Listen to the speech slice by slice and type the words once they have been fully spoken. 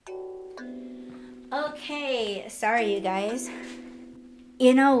Okay, sorry you guys.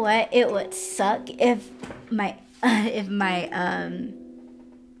 You know what? It would suck if my if my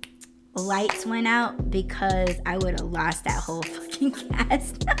lights went out because I would have lost that whole fucking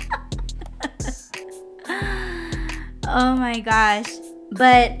cast. Oh my gosh.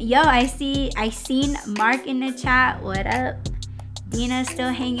 But yo, I seen Mark in the chat. What up? Dina's still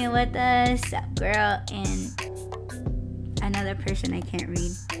hanging with us, girl, and another person I can't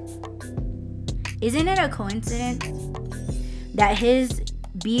read. Isn't it a coincidence that his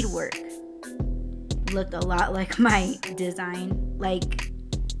beadwork looked a lot like my design? Like,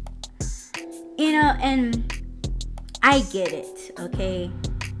 and I get it, okay?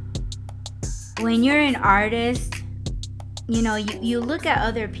 When you're an artist, you look at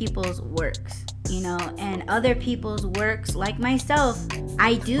other people's works, and other people's works, like myself,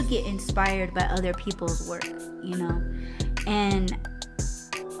 I do get inspired by other people's work, and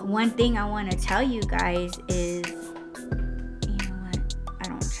one thing I want to tell you guys is, you know what? I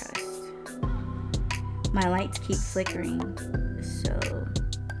don't trust. My lights keep flickering. So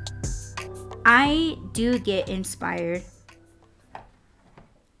I do get inspired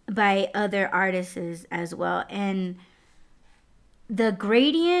by other artists as well. And the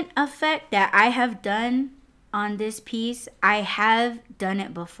gradient effect that I have done on this piece, I have done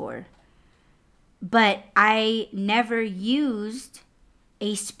it before. But I never used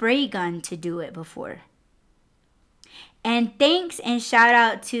a spray gun to do it before. And thanks and shout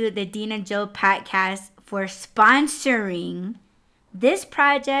out to the Dina Joe podcast for sponsoring this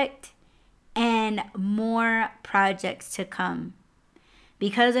project and more projects to come.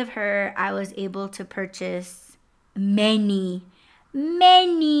 Because of her, I was able to purchase many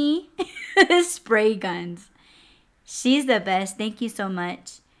spray guns. She's the best. Thank you so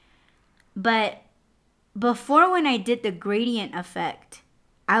much. But before, when I did the gradient effect,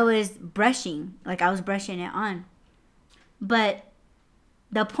 I was brushing it on. But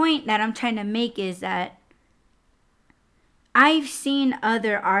the point that I'm trying to make is that I've seen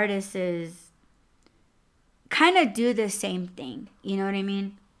other artists kind of do the same thing. You know what I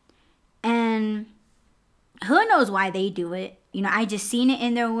mean? And who knows why they do it? I just seen it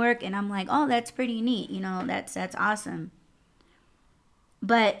in their work and I'm like, oh, that's pretty neat. That's awesome.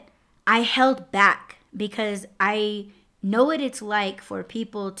 But I held back because I know what it's like for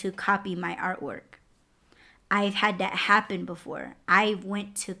people to copy my artwork. I've had that happen before. I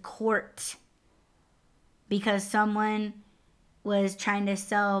went to court because someone was trying to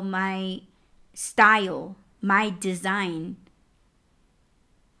sell my style, my design,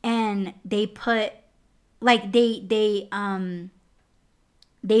 and they put like they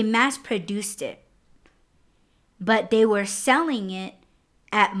mass produced it, but they were selling it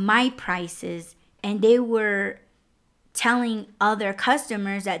at my prices, and they were telling other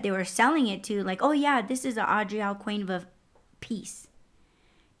customers that they were selling it to, like, oh yeah, this is an Audrey Alqueva piece,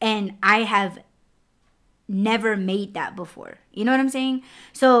 and I have never made that before. You know what I'm saying?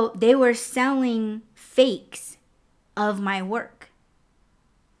 So they were selling fakes of my work.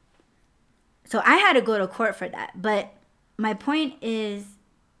 So I had to go to court for that. But my point is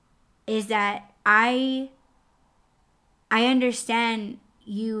that I understand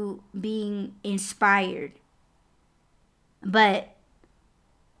you being inspired, but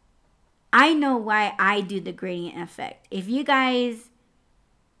I know why I do the gradient effect. If you guys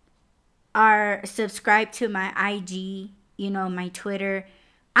are subscribed to my IG, my Twitter,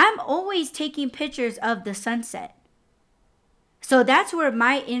 I'm always taking pictures of the sunset. So that's where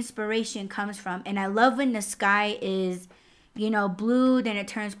my inspiration comes from. And I love when the sky is, blue, then it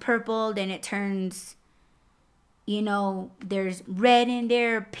turns purple, then it turns, there's red in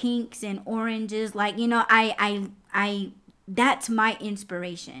there, pinks and oranges. Like, I that's my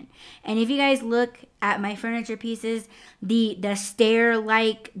inspiration. And if you guys look at my furniture pieces, the stair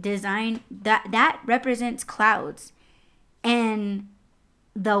like design, that represents clouds, and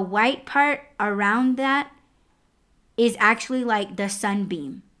the white part around that is actually like the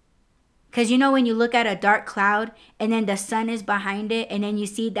sunbeam. Because when you look at a dark cloud and then the sun is behind it, and then you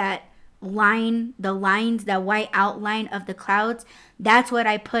see that line, the lines, the white outline of the clouds, that's what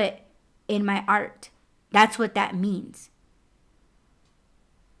I put in my art. That's what that means.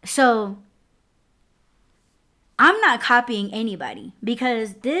 So I'm not copying anybody,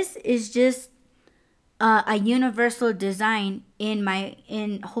 because this is just a universal design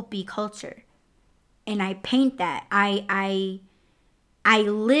in Hopi culture, and I paint that. I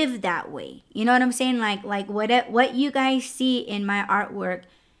live that way. You know what I'm saying? Like what you guys see in my artwork,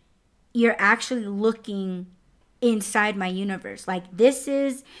 you're actually looking inside my universe. Like, this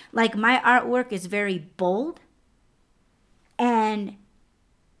is like, my artwork is very bold, and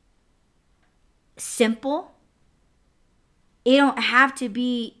simple. It don't have to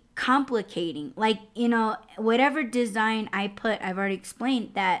be complicating. Like, whatever design I put, I've already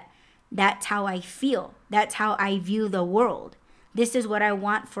explained that that's how I feel. That's how I view the world. This is what I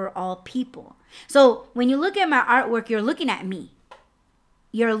want for all people. So when you look at my artwork, you're looking at me.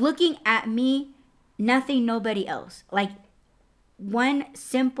 You're looking at me, nothing, nobody else. Like, one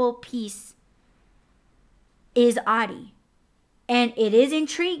simple piece is Adi. And it is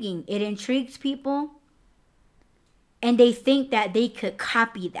intriguing. It intrigues people. And they think that they could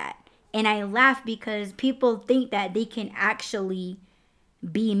copy that. And I laugh because people think that they can actually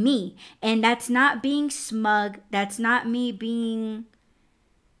be me. And that's not being smug. That's not me being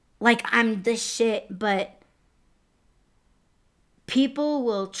like I'm the shit. But people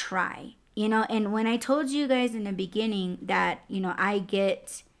will try, And when I told you guys in the beginning that, I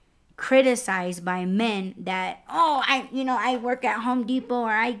get criticized by men that, oh, I work at Home Depot,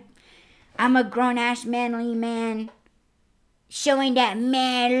 or I'm a grown ass manly man showing that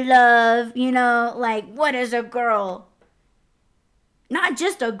man love, like, what is a girl, not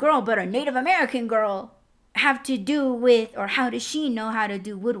just a girl, but a Native American girl, have to do with, or how does she know how to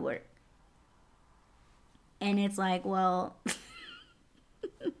do woodwork? And it's like, well,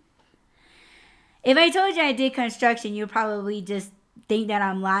 if I told you I did construction, you'd probably just think that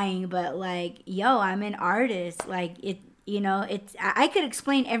I'm lying. But like, yo, I'm an artist. Like, I could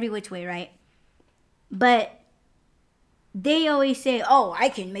explain every which way, right? But they always say, oh, I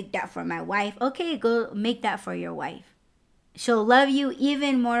can make that for my wife. Okay, go make that for your wife. She'll love you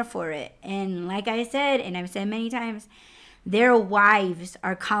even more for it. And like I said, and I've said many times, their wives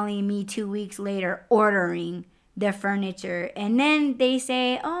are calling me 2 weeks later ordering the furniture. And then they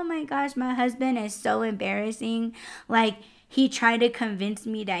say, oh my gosh, my husband is so embarrassing. Like, he tried to convince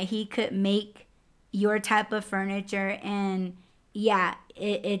me that he could make your type of furniture. And yeah,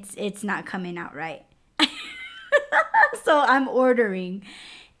 it's not coming out right. So I'm ordering.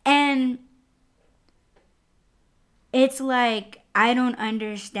 And it's like, I don't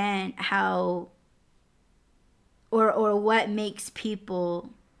understand how or what makes people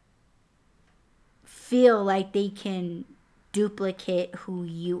feel like they can duplicate who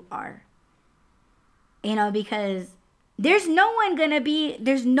you are. Because there's no one like me.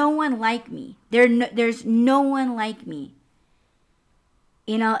 There's no one like me. And there's no one like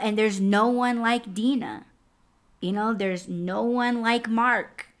Dina. There's no one like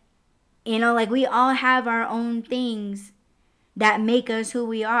Mark. Like, we all have our own things that make us who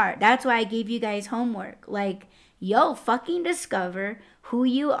we are. That's why I gave you guys homework. Like, yo, fucking discover who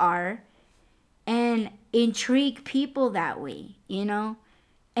you are and intrigue people that way, And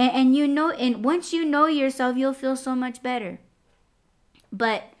and once you know yourself, you'll feel so much better.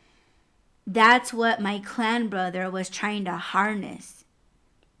 But that's what my clan brother was trying to harness.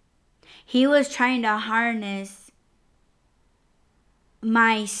 He was trying to harness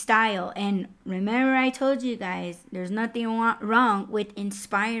my style. And remember, I told you guys, there's nothing wrong with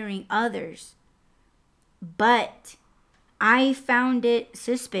inspiring others. But I found it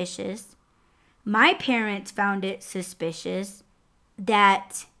suspicious. My parents found it suspicious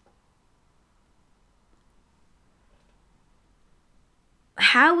that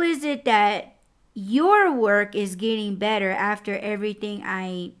how is it that your work is getting better after everything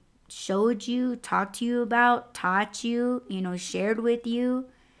I showed you, talked to you about, taught you, shared with you?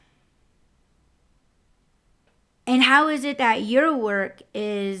 And how is it that your work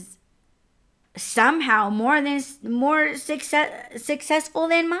is somehow more successful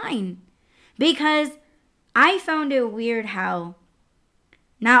than mine? Because I found it weird how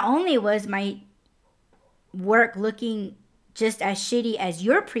not only was my work looking just as shitty as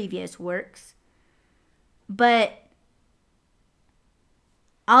your previous works, but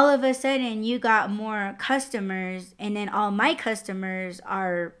all of a sudden you got more customers, and then all my customers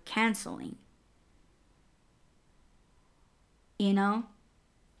are canceling.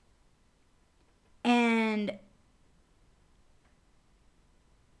 And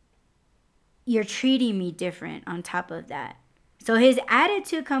you're treating me different on top of that. So his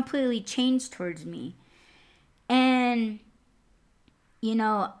attitude completely changed towards me. And,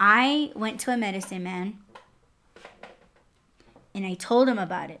 I went to a medicine man and I told him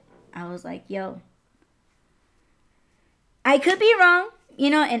about it. I was like, yo, I could be wrong,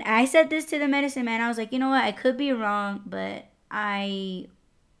 and I said this to the medicine man. I was like, you know what? I could be wrong, but I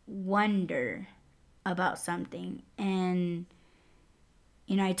wonder about something. And,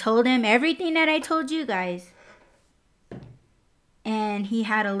 I told him everything that I told you guys. And he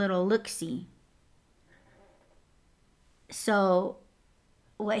had a little look-see. So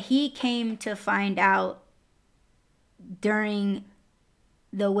what he came to find out during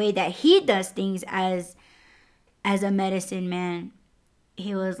the way that he does things as a medicine man,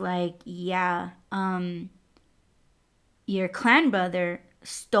 he was like, yeah, your clan brother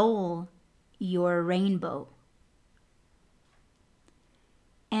stole your rainbow.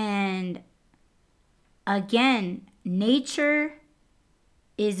 And again, nature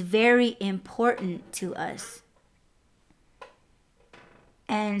is very important to us.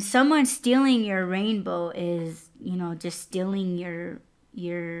 And someone stealing your rainbow is, just stealing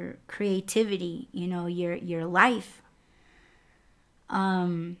your creativity, your life.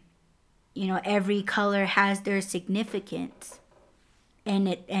 Every color has their significance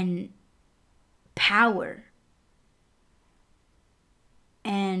and power.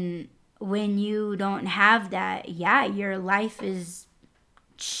 And when you don't have that, yeah, your life is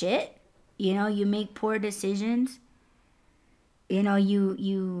shit. You make poor decisions.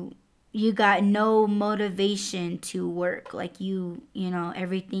 You got no motivation to work. Like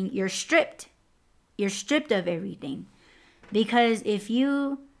everything, you're stripped of everything. Because if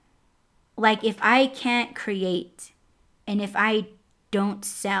I can't create, and if I don't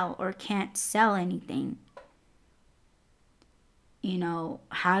sell or can't sell anything,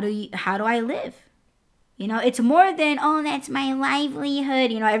 how do I live? It's more than, oh, that's my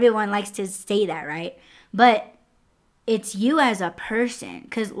livelihood. Everyone likes to say that, right? But it's you as a person.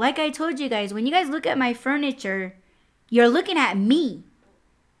 Because like I told you guys, when you guys look at my furniture, you're looking at me.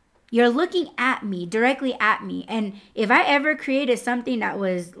 You're looking at me, directly at me. And if I ever created something that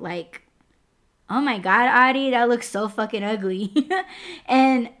was like, oh my God, Adi, that looks so fucking ugly.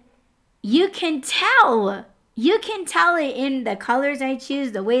 And you can tell. You can tell it in the colors I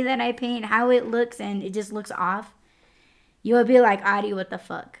choose, the way that I paint, how it looks, and it just looks off. You will be like, Adi, what the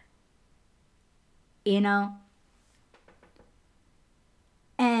fuck?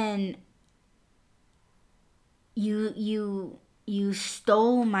 And you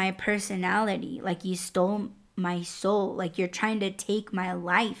stole my personality. Like, you stole my soul. Like, you're trying to take my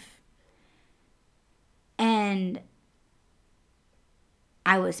life. And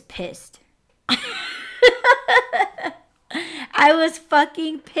I was pissed. I was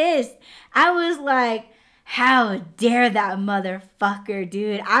fucking pissed. I was like, how dare that motherfucker,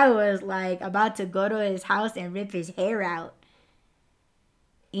 dude. I was like about to go to his house and rip his hair out.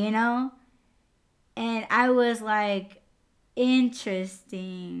 And I was like,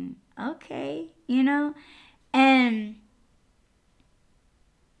 interesting. Okay. And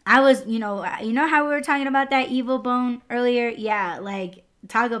I was, how we were talking about that evil bone earlier? Yeah, like,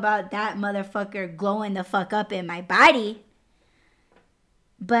 talk about that motherfucker glowing the fuck up in my body.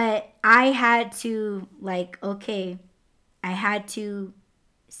 But I had to, I had to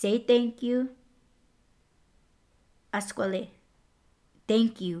say thank you, Asquale.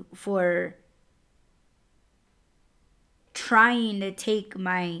 Thank you for trying to take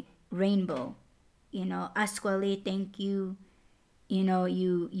my rainbow. Asquale, thank you.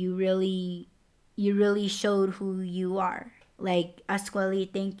 You really showed who you are. Like,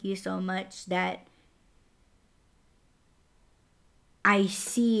 Asquale, thank you so much that I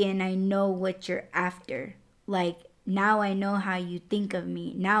see and I know what you're after. Like, now I know how you think of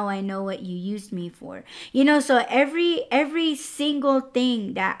me. Now I know what you used me for. So every single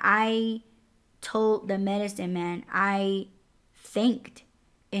thing that I told the medicine man, I thanked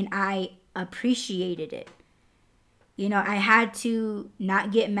and I appreciated it. I had to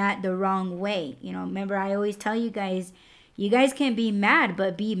not get mad the wrong way. Remember, I always tell you guys can be mad,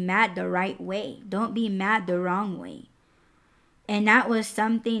 but be mad the right way. Don't be mad the wrong way. And that was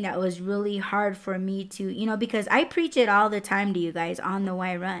something that was really hard for me to, because I preach it all the time to you guys on the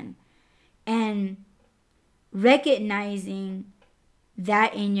Why Run. And recognizing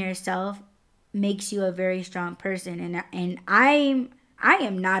that in yourself makes you a very strong person. And I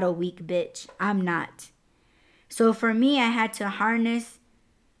am not a weak bitch. I'm not. So for me, I had to harness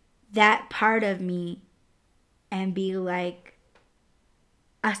that part of me and be like,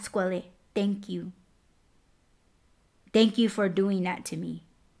 Asquale, thank you. Thank you for doing that to me.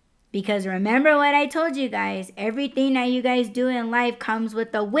 Because remember what I told you guys, everything that you guys do in life comes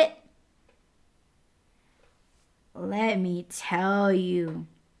with a whip. Let me tell you,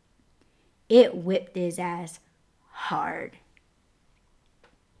 it whipped his ass hard.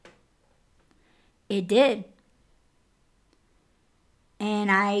 It did.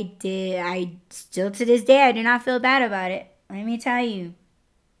 And I still to this day, I do not feel bad about it. Let me tell you.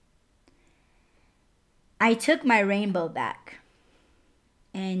 I took my rainbow back.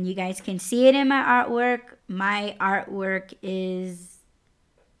 And you guys can see it in my artwork. My artwork is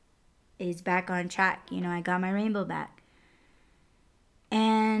back on track. I got my rainbow back.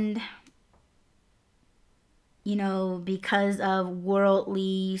 And because of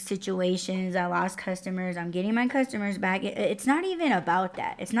worldly situations, I lost customers. I'm getting my customers back. It's not even about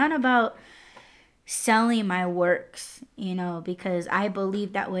that. It's not about selling my works, because I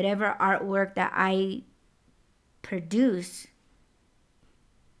believe that whatever artwork that I produce,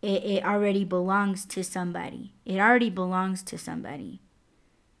 it already belongs to somebody. It already belongs to somebody.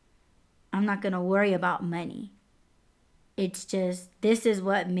 I'm not going to worry about money. It's just, this is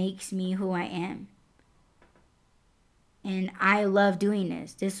what makes me who I am. And I love doing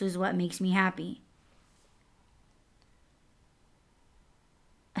this. This is what makes me happy.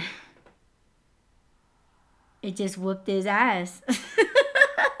 It just whooped his ass.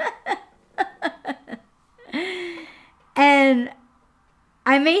 And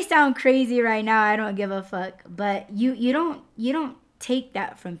I may sound crazy right now. I don't give a fuck. But you don't take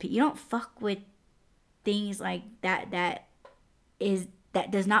that from people. You don't fuck with things like that that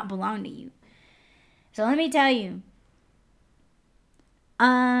does not belong to you. So let me tell you.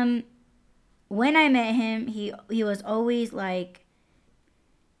 When I met him, he was always like,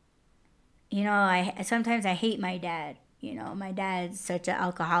 I sometimes I hate my dad. My dad's such an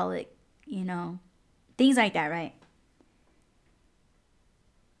alcoholic, things like that, right?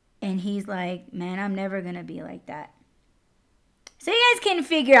 And he's like, man, I'm never gonna be like that. So you guys can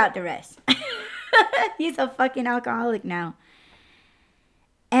figure out the rest. He's a fucking alcoholic now.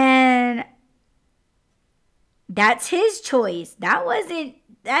 And that's his choice.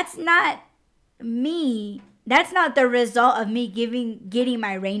 That's not me. That's not the result of me getting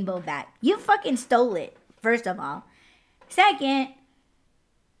my rainbow back. You fucking stole it, first of all. Second,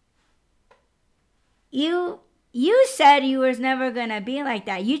 you said you was never gonna be like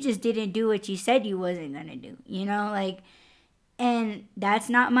that. You just didn't do what you said you wasn't gonna do. And that's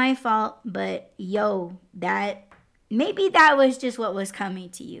not my fault, but maybe that was just what was coming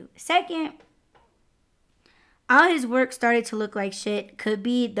to you. Second, all his work started to look like shit. Could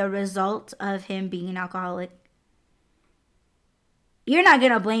be the result of him being an alcoholic. You're not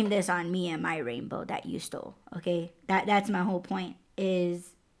gonna blame this on me and my rainbow that you stole, okay? That's my whole point.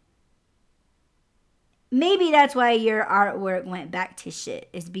 Is maybe that's why your artwork went back to shit.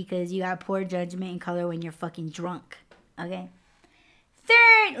 Is because you got poor judgment and color when you're fucking drunk, okay?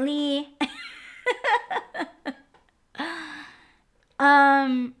 Thirdly,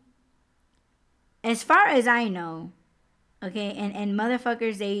 as far as I know, okay, and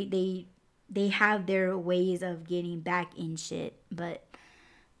motherfuckers, they have their ways of getting back in shit, but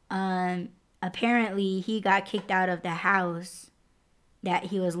apparently he got kicked out of the house that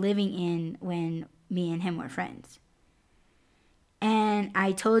he was living in when me and him were friends. And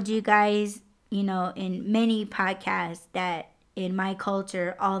I told you guys, in many podcasts that in my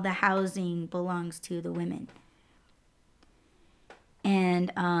culture, all the housing belongs to the women.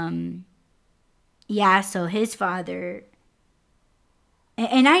 And yeah, so his father,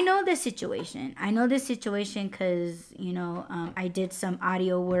 and I know this situation. I know this situation because, I did some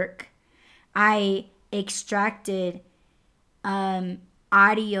audio work. I extracted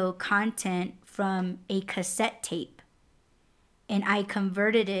audio content from a cassette tape, and I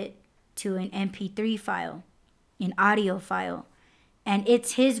converted it to an MP3 file, an audio file. And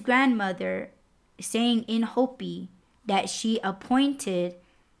it's his grandmother saying in Hopi that she appointed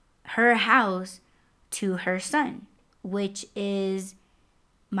her house to her son, which is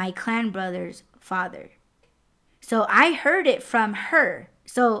my clan brother's father. So I heard it from her.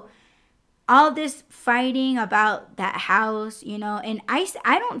 So all this fighting about that house, and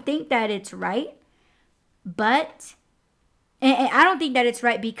I don't think that it's right, but and I don't think that it's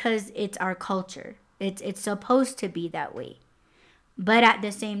right because it's our culture. It's supposed to be that way. But at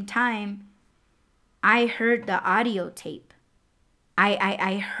the same time, I heard the audio tape.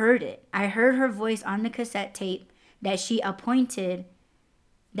 I heard it. I heard her voice on the cassette tape that she appointed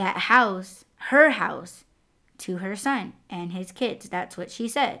that house, her house, to her son and his kids. That's what she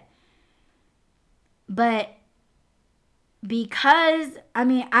said. But because,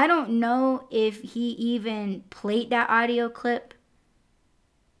 I don't know if he even played that audio clip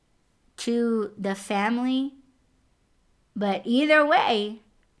to the family, but either way,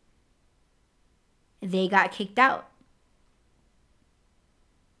 they got kicked out.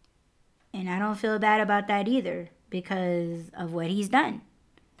 And I don't feel bad about that either because of what he's done.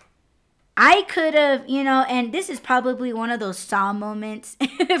 I could have, and this is probably one of those Saw moments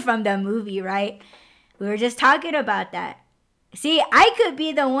from the movie, right? We were just talking about that. See, I could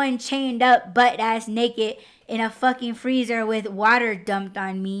be the one chained up, butt ass naked in a fucking freezer with water dumped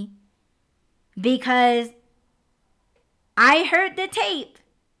on me because I heard the tape.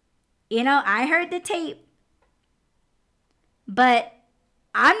 I heard the tape. But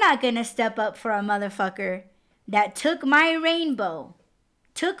I'm not going to step up for a motherfucker that took my rainbow,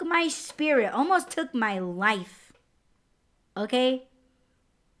 took my spirit, almost took my life, okay?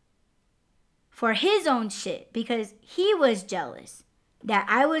 For his own shit, because he was jealous that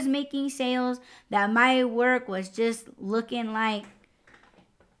I was making sales, that my work was just looking like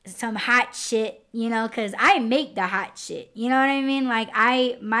some hot shit, you know, because I make the hot shit. You know what I mean? Like,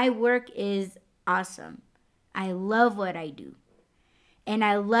 my work is awesome. I love what I do. And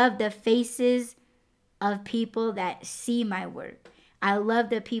I love the faces of people that see my work. I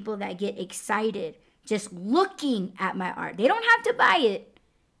love the people that get excited just looking at my art. They don't have to buy it.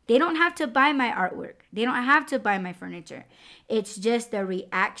 They don't have to buy my artwork. They don't have to buy my furniture. It's just the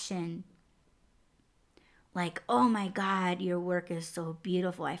reaction. Like, oh my God, your work is so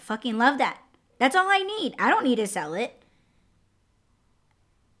beautiful. I fucking love that. That's all I need. I don't need to sell it.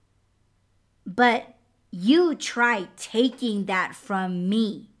 But you try taking that from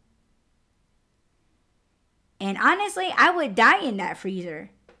me. And honestly, I would die in that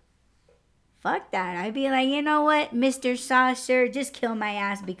freezer. Fuck that. I'd be like, you know what, Mr. Saucer, just kill my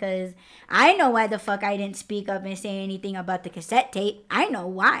ass, because I know why the fuck I didn't speak up and say anything about the cassette tape. I know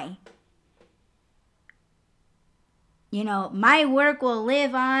why. You know, my work will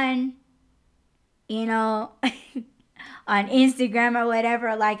live on, you know, on Instagram or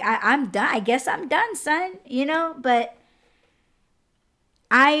whatever. Like, I'm done. I guess I'm done, son, you know, but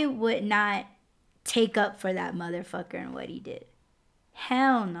I would not take up for that motherfucker and what he did.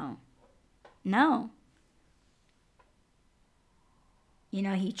 Hell no. No. You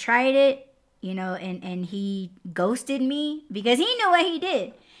know, he tried it, you know, and he ghosted me because he knew what he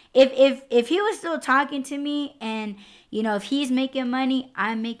did. If he was still talking to me, and, you know, if he's making money,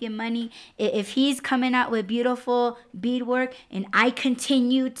 I'm making money. If he's coming out with beautiful beadwork and I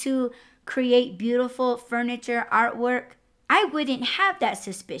continue to create beautiful furniture, artwork, I wouldn't have that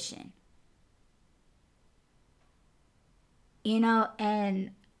suspicion. You know,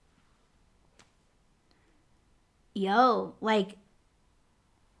 and yo, like,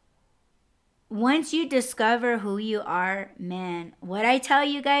 once you discover who you are, man, what I tell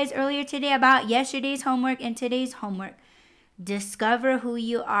you guys earlier today about yesterday's homework and today's homework, discover who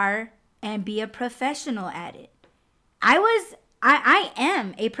you are and be a professional at it. I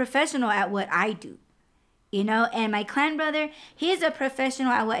am a professional at what I do, you know, and my clan brother, he's a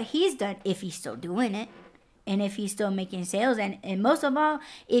professional at what he's done, if he's still doing it, and if he's still making sales, and most of all,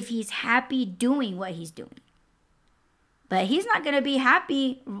 if he's happy doing what he's doing. But he's not going to be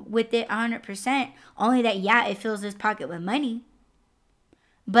happy with it 100%. Only that, yeah, it fills his pocket with money.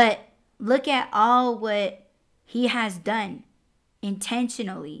 But look at all what he has done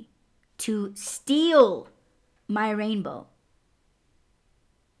intentionally to steal my rainbow.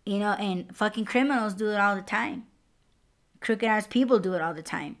 You know, and fucking criminals do it all the time. Crooked ass people do it all the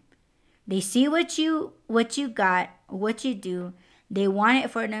time. They see what you got, what you do. They want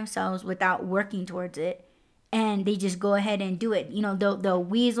it for themselves without working towards it. And they just go ahead and do it. You know, they'll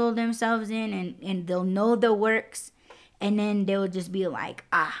weasel themselves in, and they'll know the works. And then they'll just be like,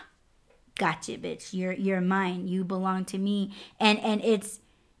 gotcha, bitch. You're mine. You belong to me. And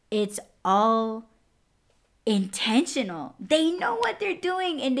it's all intentional. They know what they're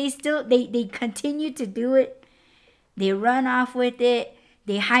doing, and they continue to do it. They run off with it.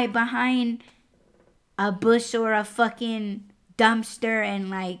 They hide behind a bush or a fucking dumpster and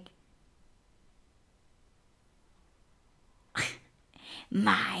like,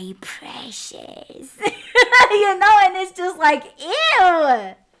 my precious. You know, and it's just like,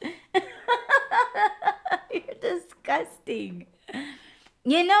 ew. You're disgusting.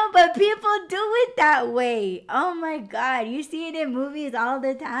 You know, but people do it that way. Oh my God. You see it in movies all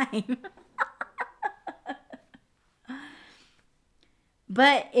the time.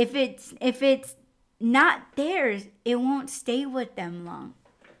 But if it's not theirs, it won't stay with them long.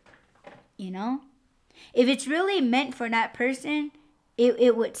 You know? If it's really meant for that person,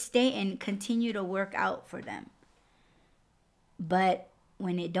 it would stay and continue to work out for them. But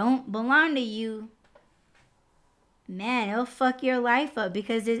when it don't belong to you, man, it'll fuck your life up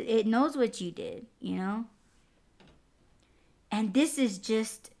because it knows what you did, you know? And this is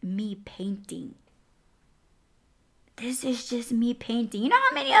just me painting. This is just me painting. You know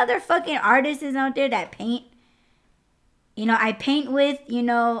how many other fucking artists is out there that paint? You know, I paint with, you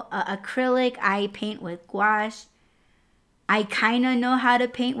know, acrylic. I paint with gouache. I kind of know how to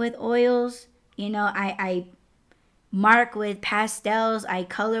paint with oils. You know, I mark with pastels. I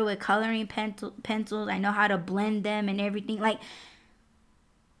color with coloring pencils. I know how to blend them and everything. Like,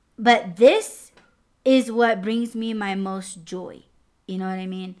 but this is what brings me my most joy. You know what I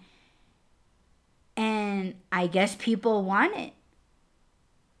mean? And I guess people want it.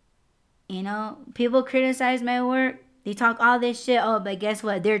 You know, people criticize my work. They talk all this shit. Oh, but guess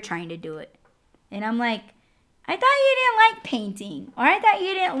what? They're trying to do it. And I'm like, I thought you didn't like painting. Or I thought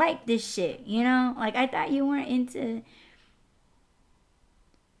you didn't like this shit. You know? Like, I thought you weren't into...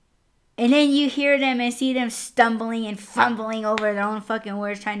 And then you hear them and see them stumbling and fumbling over their own fucking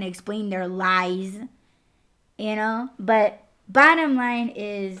words, trying to explain their lies. You know? But bottom line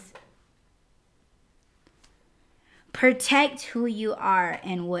is, protect who you are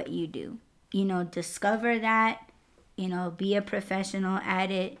and what you do. You know, discover that. You know, be a professional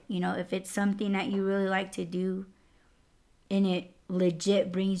at it. You know, if it's something that you really like to do and it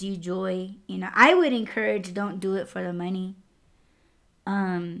legit brings you joy, you know, I would encourage, don't do it for the money.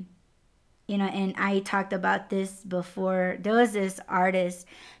 You know, and I talked about this before. There was this artist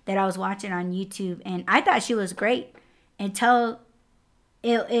that I was watching on YouTube, and I thought she was great until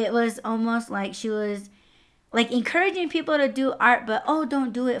it was almost like she was like encouraging people to do art, but oh,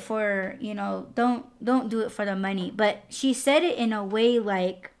 don't do it for, you know, don't do it for the money. But she said it in a way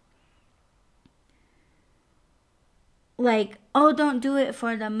like oh, don't do it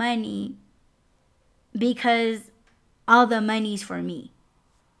for the money because all the money's for me.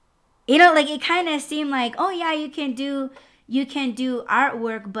 You know, like it kind of seemed like, oh yeah, you can do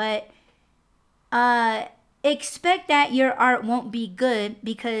artwork, but expect that your art won't be good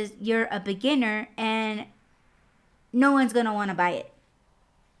because you're a beginner and no one's gonna want to buy it.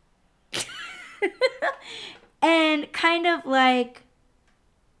 And kind of like,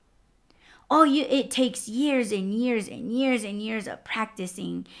 oh, it takes years and years and years and years of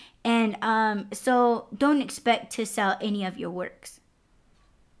practicing, and so don't expect to sell any of your works.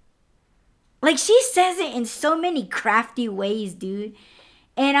 Like, she says it in so many crafty ways, dude.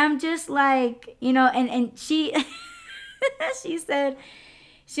 And I'm just like, you know, and she she said,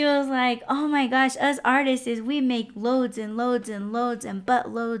 she was like, oh my gosh, us artists, we make loads and loads and loads and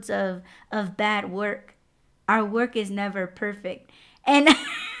buttloads of bad work. Our work is never perfect. And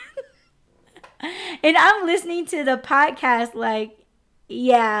and I'm listening to the podcast like,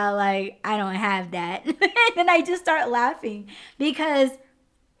 yeah, like I don't have that. And I just start laughing because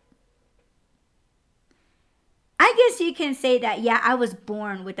I guess you can say that, yeah, I was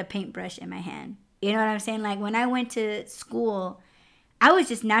born with a paintbrush in my hand. You know what I'm saying? Like when I went to school, I was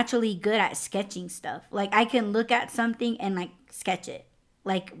just naturally good at sketching stuff. Like I can look at something and like sketch it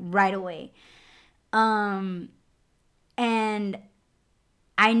like right away. And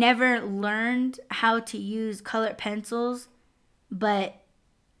I never learned how to use colored pencils, but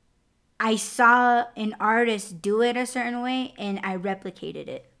I saw an artist do it a certain way and I replicated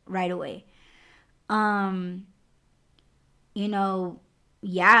it right away. You know,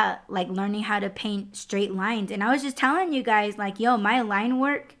 yeah, like learning how to paint straight lines. And I was just telling you guys, like, yo, my line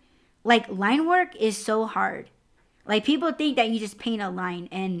work is so hard. Like, people think that you just paint a line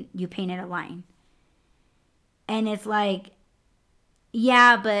and you painted a line. And it's like,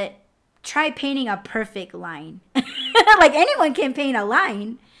 yeah, but try painting a perfect line. Like, anyone can paint a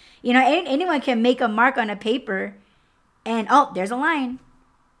line. You know, anyone can make a mark on a paper and, oh, there's a line.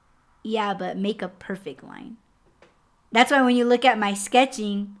 Yeah, but make a perfect line. That's why when you look at my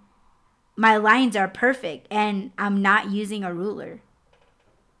sketching, my lines are perfect and I'm not using a ruler.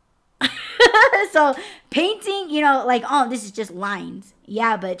 So painting, you know, like, oh, this is just lines.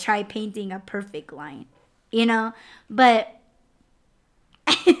 Yeah, but try painting a perfect line, you know? But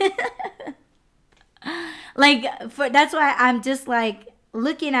like, that's why I'm just like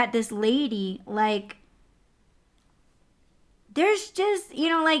looking at this lady like, there's just, you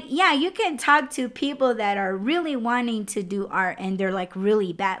know, like, yeah, you can talk to people that are really wanting to do art and they're like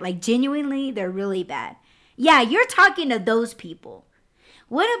really bad. Like, genuinely, they're really bad. Yeah, you're talking to those people.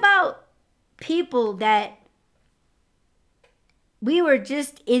 What about people that we were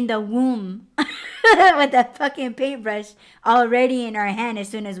just in the womb with a fucking paintbrush already in our hand as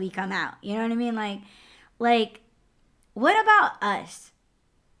soon as we come out? You know what I mean? Like, what about us?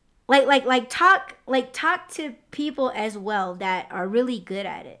 Talk to people as well that are really good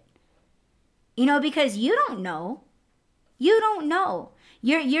at it. You know, because you don't know. You're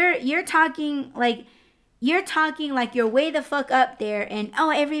talking like you're way the fuck up there, and oh,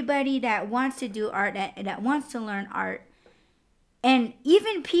 everybody that wants to do art, that wants to learn art, and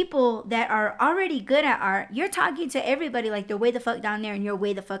even people that are already good at art, you're talking to everybody like they're way the fuck down there and you're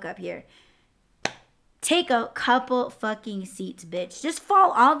way the fuck up here. Take a couple fucking seats, bitch. Just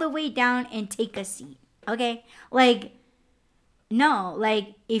fall all the way down and take a seat, okay? Like, no,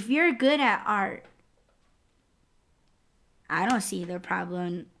 like, if you're good at art, I don't see the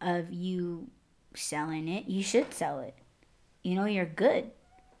problem of you selling it. You should sell it. You know, you're good.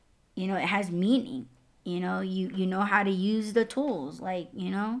 You know, it has meaning. You know, you know how to use the tools, like, you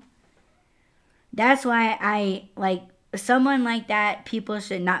know? That's why I like someone like that, people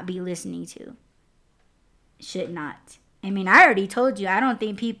should not be listening to. Should not. I mean, I already told you, I don't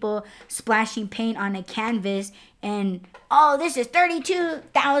think people splashing paint on a canvas and, oh, this is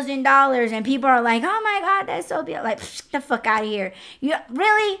 $32,000. And people are like, oh my God, that's so beautiful. Like, the fuck out of here. You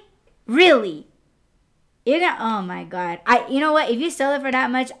really? Really? You're gonna, oh my God. You know what? If you sell it for that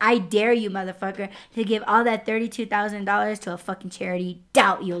much, I dare you, motherfucker, to give all that $32,000 to a fucking charity.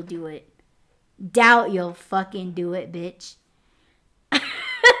 Doubt you'll do it. Doubt you'll fucking do it, bitch.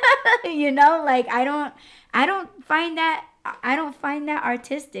 You know, like I don't find that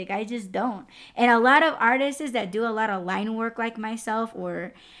artistic. I just don't. And a lot of artists that do a lot of line work like myself,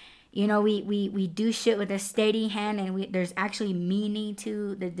 or you know, we do shit with a steady hand, and there's actually meaning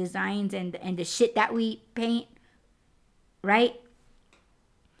to the designs and the shit that we paint, right?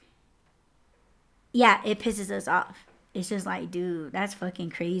 Yeah, it pisses us off. It's just like, dude, that's fucking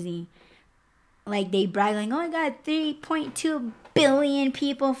crazy. Like they brag like, oh, I got 3.2 billion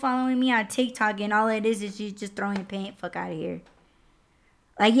people following me on TikTok, and all it is you just throwing paint. Fuck out of here.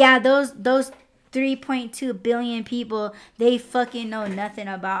 Like, yeah, those 3.2 billion people, they fucking know nothing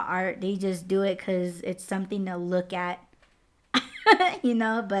about art. They just do it because it's something to look at. You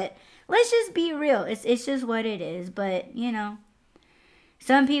know, but let's just be real. It's just what it is. But you know,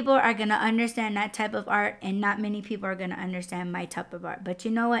 some people are going to understand that type of art, and not many people are going to understand my type of art. But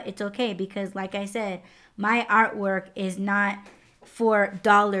you know what? It's okay, because like I said, my artwork is not for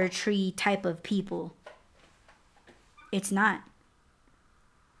Dollar Tree type of people. It's not.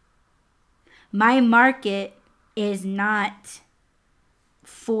 My market is not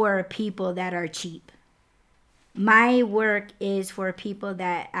for people that are cheap. My work is for people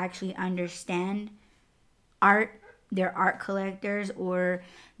that actually understand art. They're art collectors, or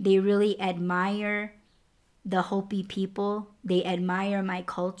they really admire the Hopi people. They admire my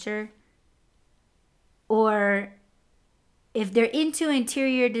culture. Or if they're into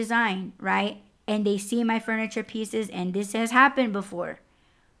interior design, right? And they see my furniture pieces, and this has happened before.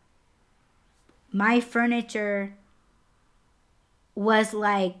 My furniture was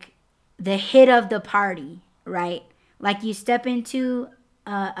like the hit of the party, right? Like you step into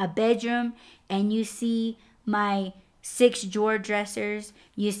a bedroom and you see my 6 drawer dressers,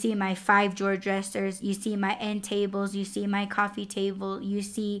 you see my 5 drawer dressers, you see my end tables, you see my coffee table, you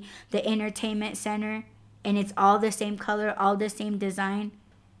see the entertainment center, and it's all the same color, all the same design,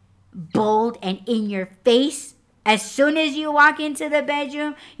 bold and in your face. As soon as you walk into the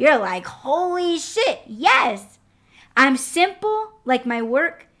bedroom, you're like, holy shit, yes. I'm simple, like my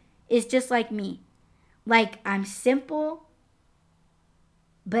work is just like me. Like I'm simple,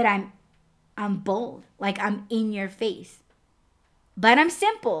 but I'm bold. Like I'm in your face. But I'm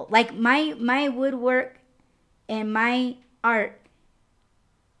simple. Like my woodwork and my art,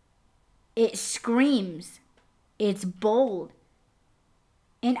 it screams. It's bold.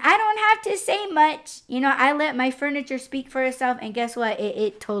 And I don't have to say much. You know, I let my furniture speak for itself, and guess what?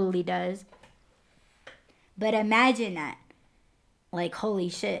 It totally does. But imagine that. Like, holy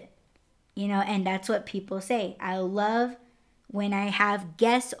shit. You know, and that's what people say. I love when I have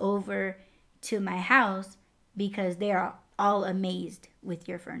guests over to my house, because they are all amazed with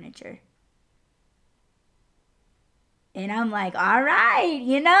your furniture. And I'm like, all right,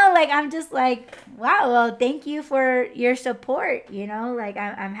 you know, like I'm just like, wow, well, thank you for your support, you know, like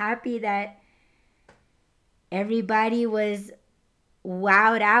I'm happy that everybody was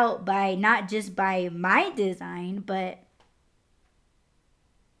wowed out by not just by my design, but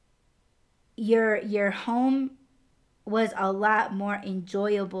your home was a lot more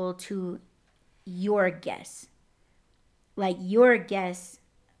enjoyable to your guests. Like your guests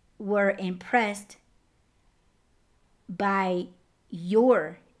were impressed by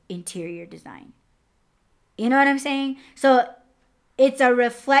your interior design. You know what I'm saying? So it's a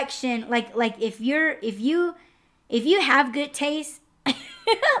reflection, like if you have good taste,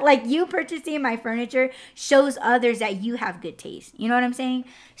 like you purchasing my furniture shows others that you have good taste. You know what I'm saying?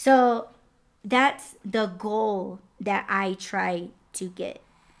 So that's the goal that I try to get.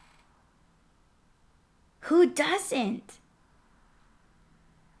 Who doesn't?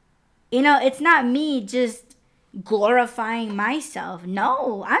 You know, it's not me just glorifying myself.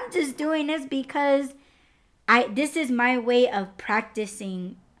 No, I'm just doing this because this is my way of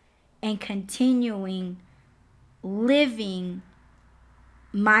practicing and continuing living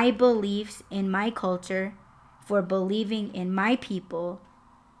my beliefs in my culture, for believing in my people,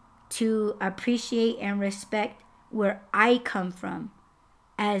 to appreciate and respect where I come from,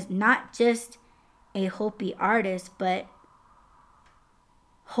 as not just a Hopi artist, but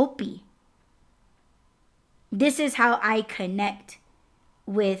Hopi. This is how I connect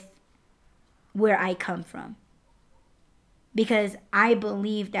with where I come from, because I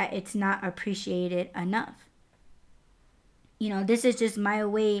believe that it's not appreciated enough. This is just my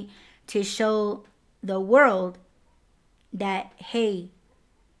way to show the world that, hey,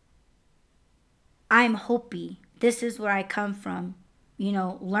 I'm Hopi. This is where I come from.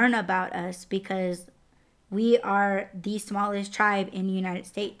 Learn about us, because we are the smallest tribe in the United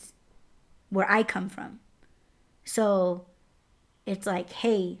States, where I come from. So it's like,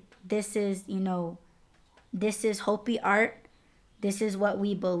 hey, this is Hopi art. This is what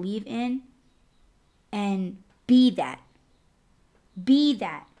we believe in. And be that. Be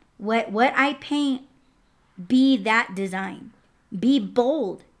that. What I paint, be that design. Be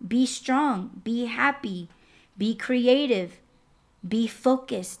bold. Be strong. Be happy. Be creative. Be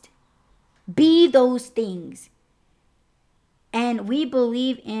focused. Be those things. And we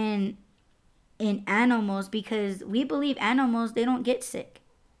believe in animals, because we believe animals, they don't get sick.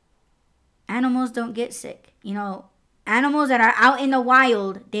 Animals don't get sick. Animals that are out in the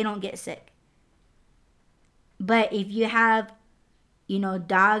wild, they don't get sick. But if you have,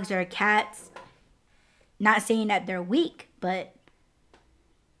 dogs or cats, not saying that they're weak, but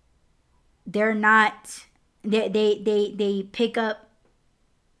they're not, they pick up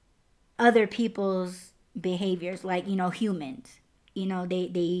other people's behaviors, like, humans.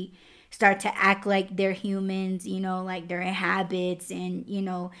 They start to act like they're humans, like their habits, and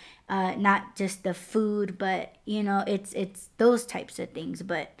not just the food, but it's those types of things.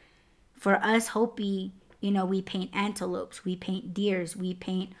 But for us Hopi, we paint antelopes, we paint deers, we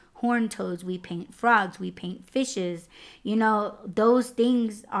paint horned toads, we paint frogs, we paint fishes. Those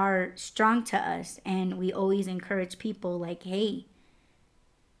things are strong to us, and we always encourage people, like, hey,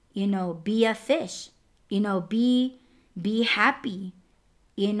 be a fish, be happy,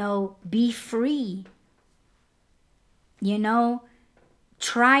 be free,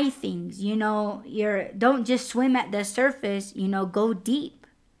 try things, don't just swim at the surface, go deep,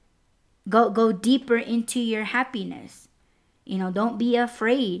 go deeper into your happiness. Don't be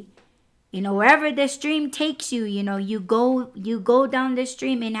afraid. Wherever the stream takes you, you go down the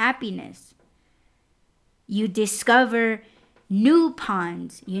stream in happiness. You discover new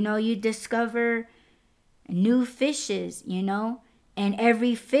ponds, you discover new fishes, and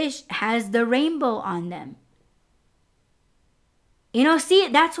every fish has the rainbow on them. See,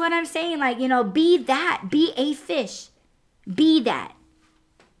 that's what I'm saying. Like, be that, be a fish, be that.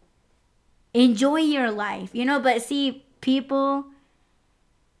 Enjoy your life, but see, people,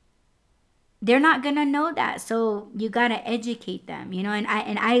 they're not gonna know that. So you gotta educate them,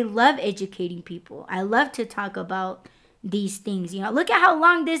 and I love educating people. I love to talk about these things. Look at how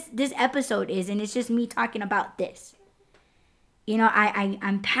long this episode is, and it's just me talking about this.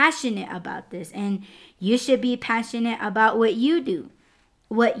 I'm passionate about this, and you should be passionate about what you do,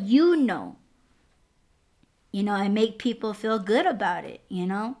 what and make people feel good about it,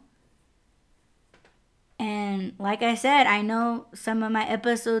 And like I said, I know some of my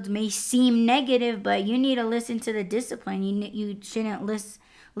episodes may seem negative, but you need to listen to the discipline. You shouldn't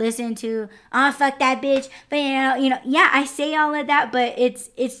listen to, oh, fuck that bitch. But yeah, I say all of that, but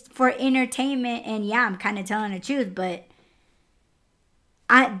it's for entertainment, and yeah, I'm kind of telling the truth, but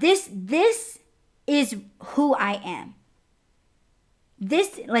this is who I am.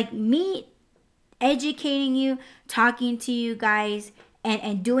 This, like, me educating you, talking to you guys,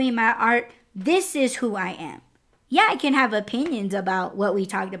 and doing my art, this is who I am. Yeah, I can have opinions about what we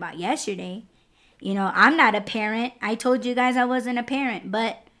talked about yesterday. I'm not a parent. I told you guys I wasn't a parent,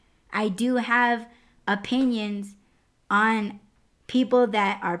 but I do have opinions on people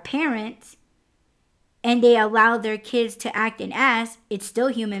that are parents and they allow their kids to act an ass. It's still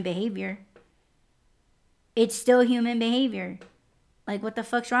human behavior. It's still human behavior. Like, what the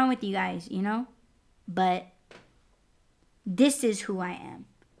fuck's wrong with you guys, But this is who I am.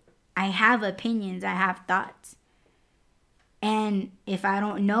 I have opinions. I have thoughts. And if I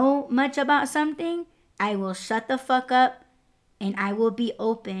don't know much about something, I will shut the fuck up and I will be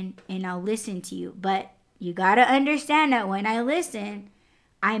open and I'll listen to you. But you gotta understand that when I listen,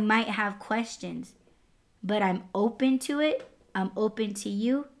 I might have questions. But I'm open to it. I'm open to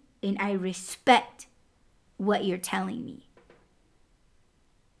you. And I respect what you're telling me.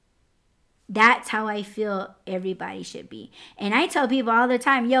 That's how I feel everybody should be. And I tell people all the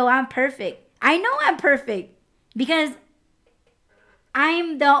time, yo, I'm perfect. I know I'm perfect because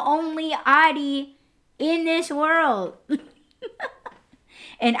I'm the only Adi in this world.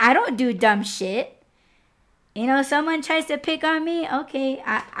 And I don't do dumb shit. Someone tries to pick on me, okay,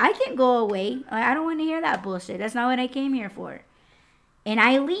 I can go away. I don't want to hear that bullshit. That's not what I came here for. And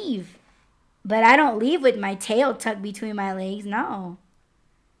I leave. But I don't leave with my tail tucked between my legs. No.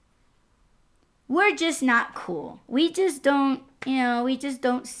 we're just not cool. We just don't, we just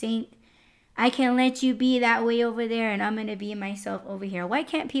don't sync. I can let you be that way over there and I'm going to be myself over here. Why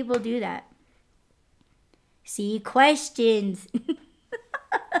can't people do that? See, questions.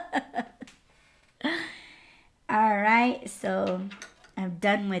 All right, so I'm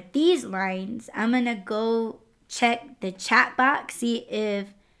done with these lines. I'm going to go check the chat box, see if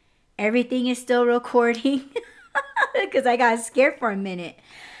everything is still recording. Because I got scared for a minute.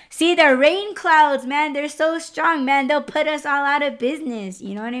 See, the rain clouds, man, they're so strong, man. They'll put us all out of business.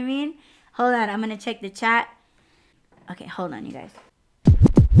 You know what I mean? Hold on, I'm going to check the chat. Okay, hold on, you guys.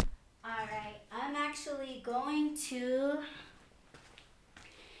 All right, I'm actually going to...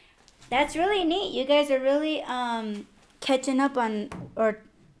 That's really neat. You guys are really catching up on or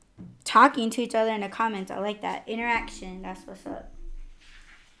talking to each other in the comments. I like that. Interaction, that's what's up.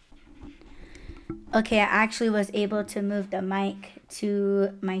 Okay, I actually was able to move the mic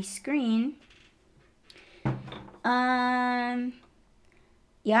to my screen.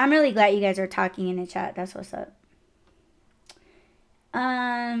 Yeah, I'm really glad you guys are talking in the chat. That's what's up.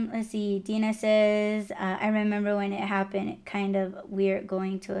 Let's see. Dina says, I remember when it happened, it kind of weird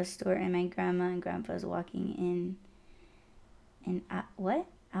going to a store and my grandma and grandpa's walking in and what?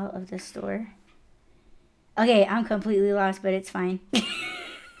 Out of the store? Okay, I'm completely lost, but it's fine.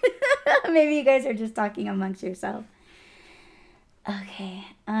 Maybe you guys are just talking amongst yourself. Okay.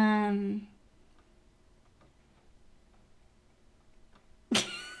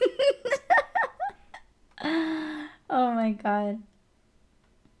 Oh my god.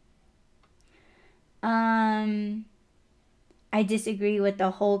 I disagree with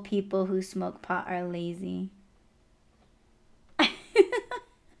the whole people who smoke pot are lazy.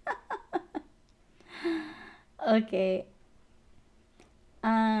 Okay.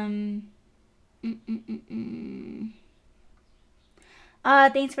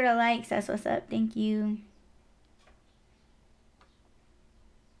 Thanks for the likes. That's what's up. Thank you.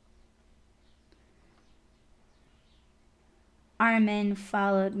 Armin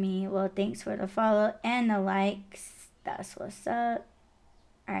followed me. Well, thanks for the follow and the likes. That's what's up.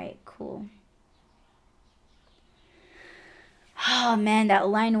 Alright, cool. Oh man, that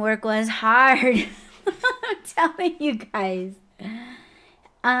line work was hard. I'm telling you guys.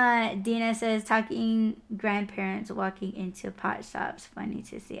 Dina says, talking grandparents walking into pot shops. Funny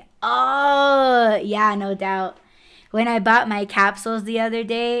to see. Oh, yeah, no doubt. When I bought my capsules the other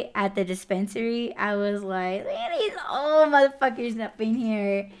day at the dispensary, I was like, look at these old motherfuckers up in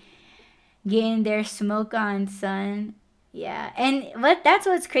here getting their smoke on, son. Yeah, and that's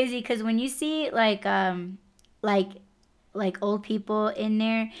what's crazy, because when you see like old people in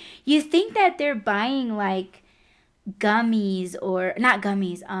there, you think that they're buying like gummies or not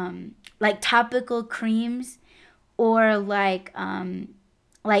gummies, like topical creams or like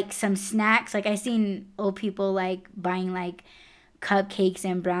some snacks. Like I seen old people like buying like cupcakes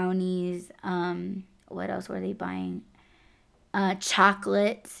and brownies. What else were they buying?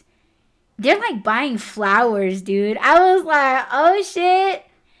 Chocolates. They're like buying flowers, dude. I was like, oh shit,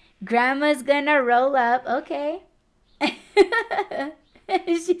 grandma's gonna roll up. Okay.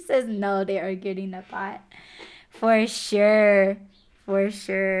 She says no, they are getting the pot. For sure. For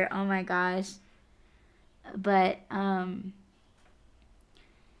sure. Oh my gosh. But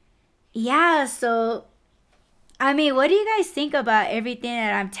yeah, so I mean, what do you guys think about everything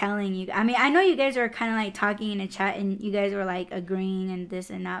that I'm telling you? I mean, I know you guys are kind of like talking in the chat and you guys were like agreeing and this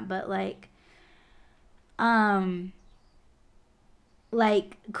and that, but like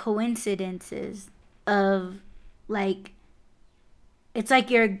coincidences of like, it's like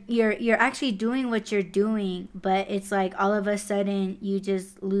you're actually doing what you're doing, but it's like all of a sudden you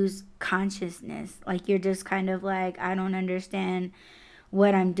just lose consciousness. Like you're just kind of like, I don't understand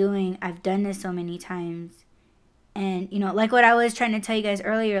what I'm doing. I've done this so many times. And like what I was trying to tell you guys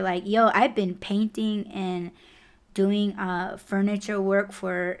earlier, like, yo, I've been painting and doing furniture work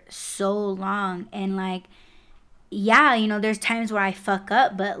for so long, and like, yeah, there's times where I fuck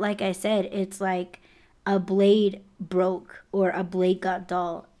up, but like I said, it's like a blade broke or a blade got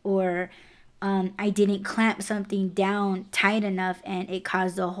dull, or I didn't clamp something down tight enough and it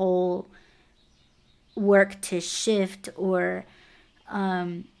caused the whole work to shift, or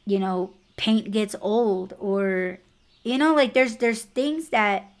paint gets old, or like there's things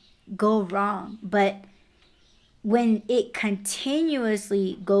that go wrong. But when it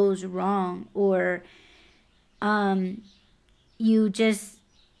continuously goes wrong, or you just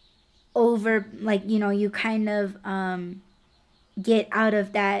you kind of get out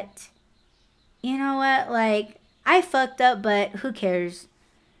of that, like, I fucked up, but who cares,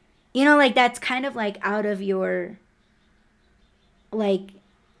 like that's kind of like out of your, like,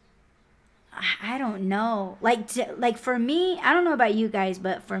 I don't know. Like for me, I don't know about you guys,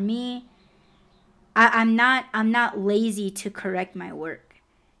 but for me, I'm not lazy to correct my work.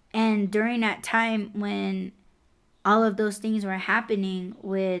 And during that time when all of those things were happening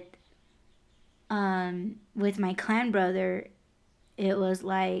with my clan brother, it was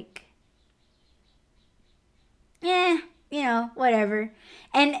like, yeah, whatever.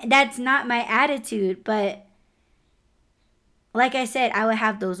 And that's not my attitude, but like I said, I would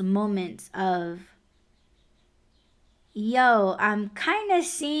have those moments of, yo, I'm kind of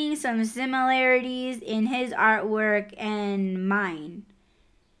seeing some similarities in his artwork and mine.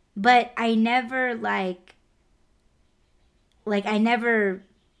 But I never I never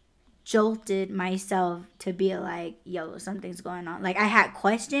jolted myself to be like, yo, something's going on. Like I had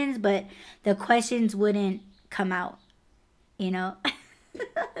questions, but the questions wouldn't come out, you know?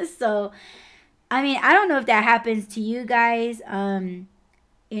 So, I mean, I don't know if that happens to you guys.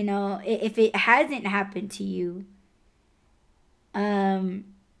 If it hasn't happened to you, um,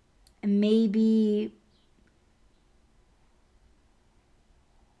 maybe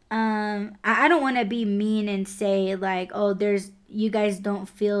I don't want to be mean and say like, oh, there's you guys don't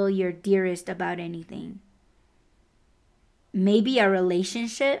feel your dearest about anything. Maybe a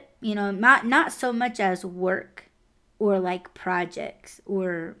relationship, not so much as work or like projects,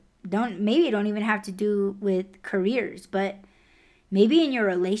 or don't even have to do with careers, but maybe in your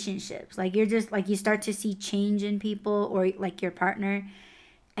relationships, like you're just like you start to see change in people or like your partner,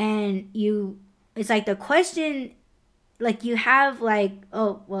 and it's like the question, like you have like,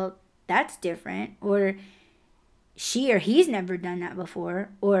 oh well, that's different, or she or he's never done that before,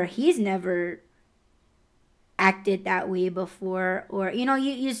 or he's never acted that way before, or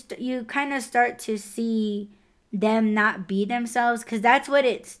you kind of start to see them not be themselves, because that's what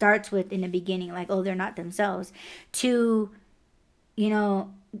it starts with in the beginning, like, oh, they're not themselves, to you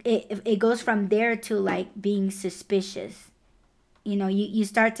know it goes from there to like being suspicious. You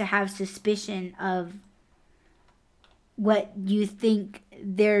start to have suspicion of what you think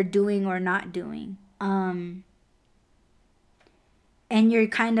they're doing or not doing, and you're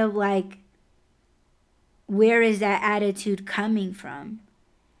kind of like, where is that attitude coming from?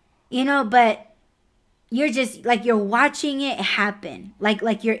 But you're just like, you're watching it happen,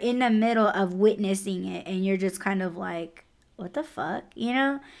 like you're in the middle of witnessing it, and you're just kind of like, what the fuck,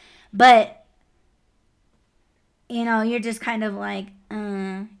 but you're just kind of like,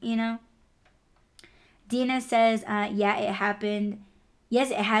 Dina says, yeah, it happened.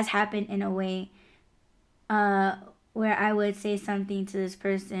 Yes, it has happened in a way, uh where I would say something to this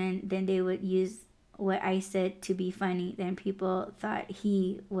person, then they would use what I said to be funny, then people thought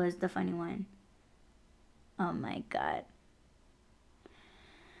he was the funny one. Oh my god.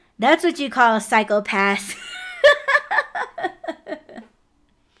 That's what you call a psychopath.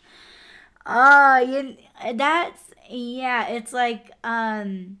 Oh, that's, yeah, it's like, oh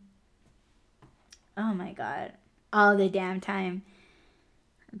my god. All the damn time.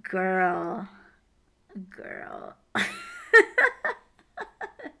 Girl. Girl.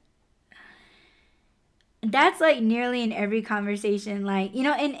 That's like nearly in every conversation, like,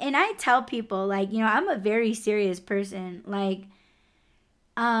 and I tell people, like, I'm a very serious person. Like,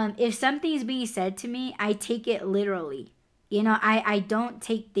 if something's being said to me, I take it literally. I don't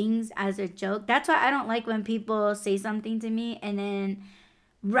take things as a joke. That's why I don't like when people say something to me and then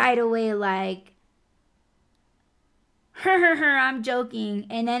right away like, her, I'm joking,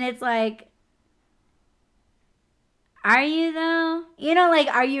 and then it's like, are you though? Like,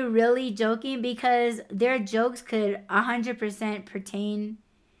 are you really joking? Because their jokes could 100% pertain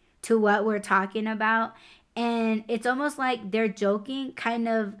to what we're talking about. And it's almost like they're joking, kind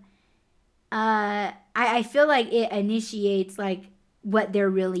of. I feel like it initiates like what they're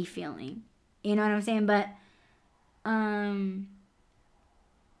really feeling. You know what I'm saying? But um,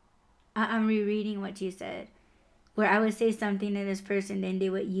 I'm rereading what you said, where I would say something to this person, then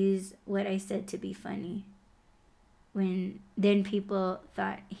they would use what I said to be funny. When then people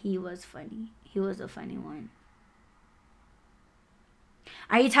thought he was funny. He was a funny one.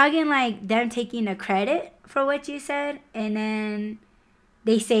 Are you talking like them taking the credit for what you said, and then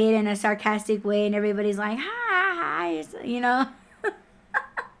they say it in a sarcastic way and everybody's like, hi,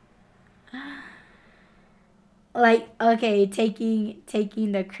 like, okay,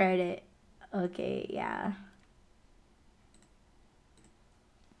 taking the credit. Okay, yeah.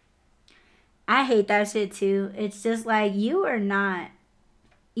 I hate that shit too. It's just like, you are not.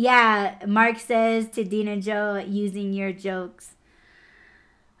 Yeah, Mark says to Dina Joe, using your jokes.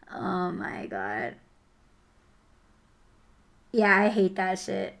 Oh my god. Yeah, I hate that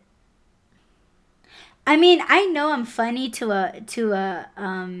shit. I mean, I know I'm funny to an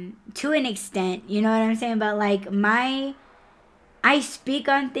extent, you know what I'm saying? But like I speak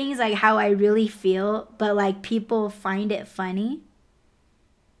on things like how I really feel, but like people find it funny.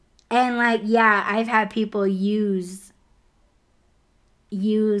 And like yeah, I've had people use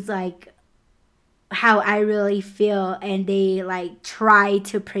like how I really feel, and they like try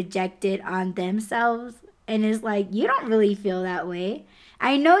to project it on themselves, and it's like you don't really feel that way.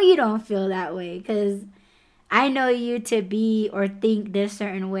 I know you don't feel that way cuz I know you to be or think this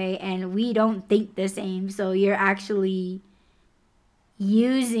certain way, and we don't think the same. So you're actually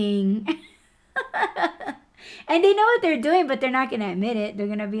using and they know what they're doing, but they're not going to admit it. They're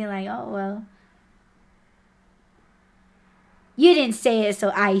going to be like, "Oh, well, you didn't say it,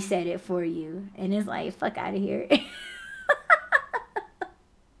 so I said it for you." And it's like, "Fuck out of here."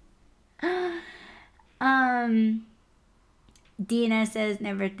 um Dina says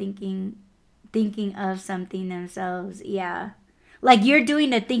never thinking of something themselves. Yeah. Like you're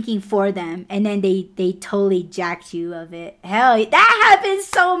doing the thinking for them, and then they totally jacked you of it. Hell, that happens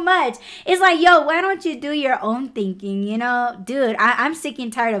so much. It's like, yo, why don't you do your own thinking? You know, dude, I'm sick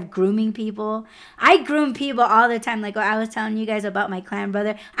and tired of grooming people. I groom people all the time. Like I was telling you guys about my clan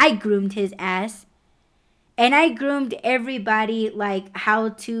brother, I groomed his ass. And I groomed everybody like how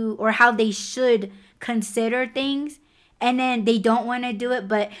to or how they should consider things. And then they don't want to do it,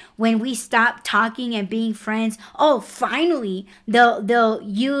 but when we stop talking and being friends, oh, finally they'll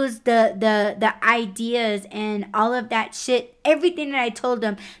use the ideas and all of that shit, everything that I told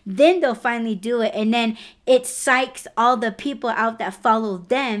them. Then they'll finally do it, and then it psychs all the people out that follow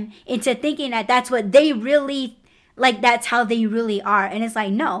them into thinking that that's what they really like, that's how they really are. And it's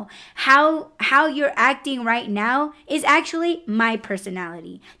like, no, how you're acting right now is actually my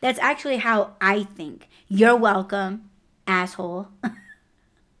personality. That's actually how I think. You're welcome, asshole.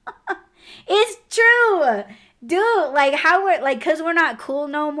 It's true. Dude, like how we're like, cause we're not cool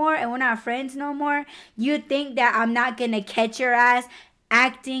no more and we're not friends no more, you think that I'm not gonna catch your ass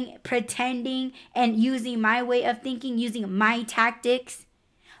acting, pretending, and using my way of thinking, using my tactics,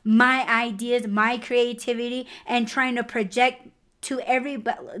 my ideas, my creativity, and trying to project to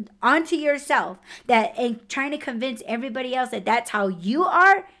everybody onto yourself that, and trying to convince everybody else that that's how you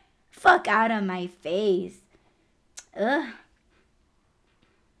are. Fuck out of my face. Ugh.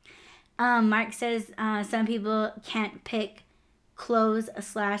 Mark says some people can't pick clothes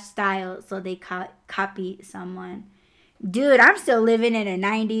slash style, so they copy someone. Dude, I'm still living in the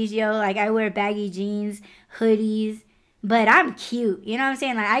 90s, yo. Like, I wear baggy jeans, hoodies, but I'm cute. You know what I'm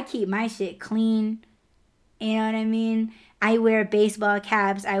saying? Like, I keep my shit clean. You know what I mean? I wear baseball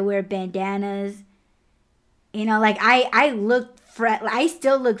caps. I wear bandanas. You know, like, I look fresh. I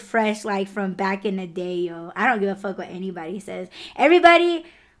still look fresh, like, from back in the day, yo. I don't give a fuck what anybody says. Everybody,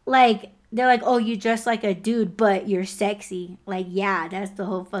 like, they're like, oh, you dress like a dude, but you're sexy. Like, yeah, that's the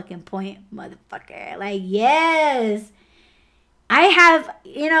whole fucking point, motherfucker. Like, yes. I have,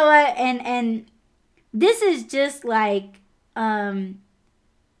 you know what, and this is just like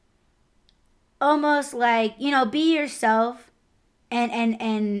almost like, you know, be yourself,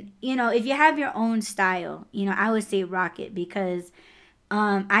 and you know, if you have your own style, you know, I would say rock it, because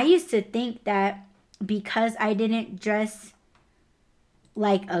I used to think that because I didn't dress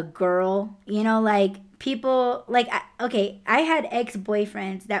like a girl, you know, like people like okay, I had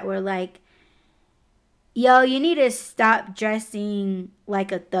ex-boyfriends that were like, yo, you need to stop dressing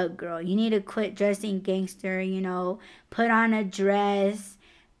like a thug girl. You need to quit dressing gangster, you know, put on a dress,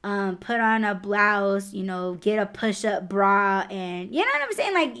 put on a blouse, you know, get a push-up bra, and you know what I'm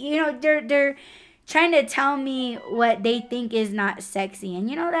saying? Like, you know, they're trying to tell me what they think is not sexy. And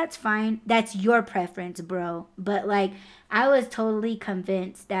you know, that's fine. That's your preference, bro. But like, I was totally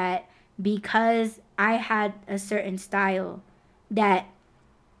convinced that because I had a certain style, that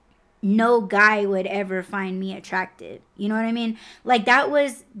no guy would ever find me attractive. You know what I mean? Like that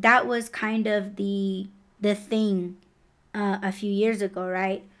was kind of the thing a few years ago,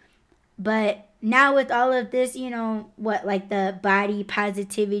 right? But now with all of this, you know, what, like the body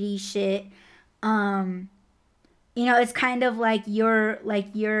positivity shit, um you know, it's kind of like your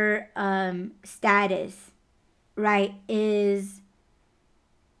status, right, is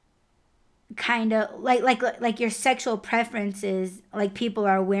kind of like your sexual preferences, like people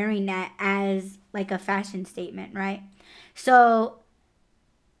are wearing that as like a fashion statement, right? So,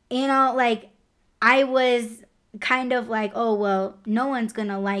 you know, like I was kind of like, oh, well, no one's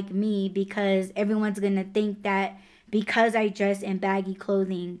gonna like me because everyone's gonna think that because I dress in baggy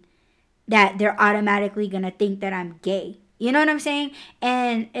clothing, that they're automatically gonna think that I'm gay. You know what I'm saying?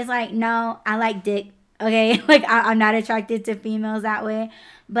 And it's like, no, I like dick. Okay, like I'm not attracted to females that way,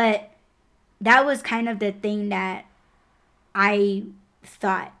 but that was kind of the thing that I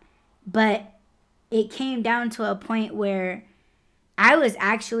thought. But it came down to a point where I was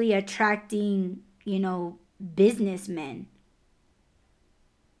actually attracting, businessmen.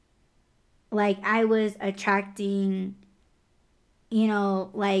 Like I was attracting,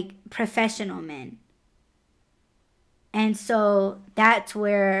 like professional men. And so that's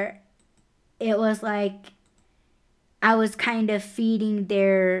where it was like I was kind of feeding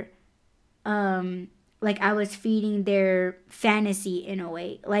their I was feeding their fantasy in a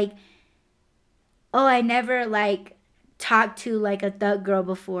way. Like, oh, I never like talked to like a thug girl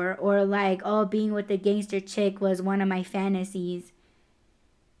before, or like, oh, being with a gangster chick was one of my fantasies.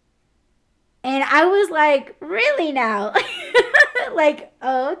 And I was like, really now? Like,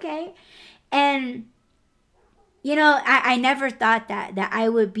 oh, okay. And I never thought that I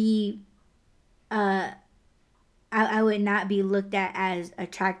would be uh I would not be looked at as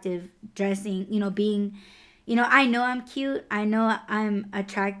attractive dressing, being, I know I'm cute, I know I'm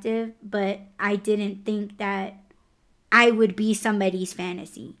attractive, but I didn't think that I would be somebody's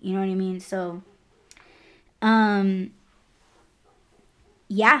fantasy. You know what I mean? So, um,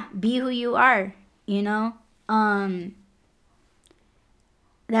 yeah, be who you are, you know? Um,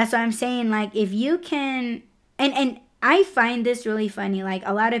 that's what I'm saying. Like, if you can, and I find this really funny. Like,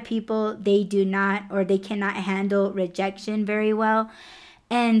 a lot of people, they do not, or they cannot handle rejection very well.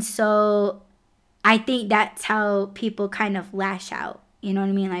 And so I think that's how people kind of lash out. You know what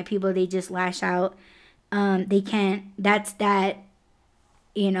I mean? Like people, they just lash out. They can't. That's that.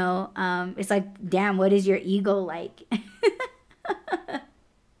 It's like, damn, what is your ego like?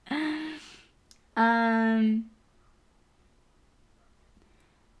 um,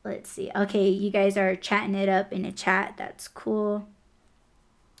 let's see. Okay, you guys are chatting it up in the chat. That's cool.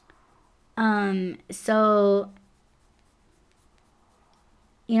 So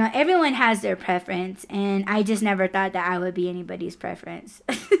everyone has their preference, and I just never thought that I would be anybody's preference.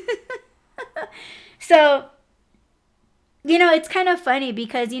 So, it's kind of funny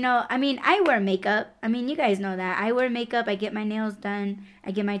because, I mean, I wear makeup. I mean, you guys know that. I wear makeup, I get my nails done,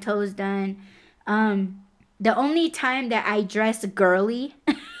 I get my toes done. The only time that I dress girly,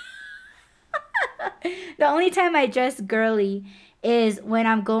 the only time I dress girly is when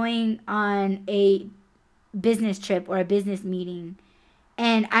I'm going on a business trip or a business meeting,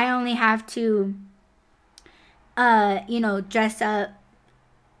 and I only have to dress up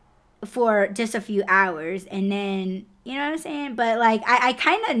for just a few hours, and then you know what I'm saying. But like I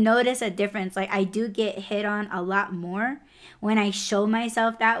kind of notice a difference. Like I do get hit on a lot more when I show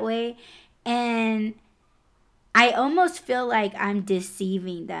myself that way, and I almost feel like I'm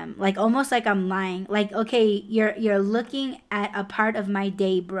deceiving them, like almost like I'm lying. Like, okay, you're looking at a part of my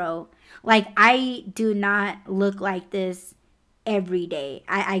day, bro. Like I do not look like this every day.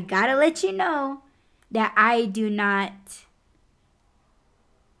 I gotta let you know that I do not,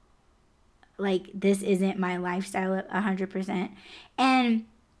 like, this isn't my lifestyle 100%. And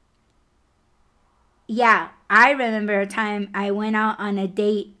yeah, I remember a time I went out on a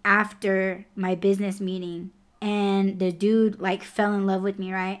date after my business meeting, and the dude like fell in love with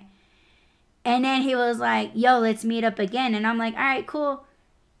me, right? And then he was like, yo, let's meet up again. And I'm like, all right, cool.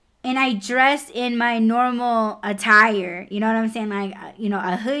 And I dressed in my normal attire. You know what I'm saying? Like,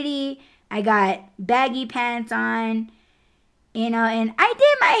 a hoodie. I got baggy pants on, and I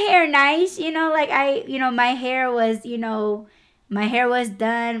did my hair nice, like my hair was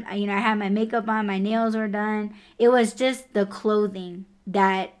done. I had my makeup on, my nails were done. It was just the clothing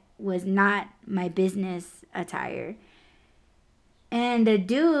that was not my business attire. And the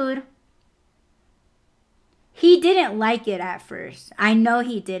dude, he didn't like it at first. I know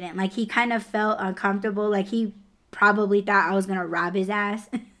he didn't. Like, he kind of felt uncomfortable. Like, he probably thought I was going to rob his ass.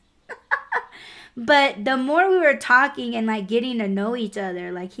 But the more we were talking and like getting to know each other,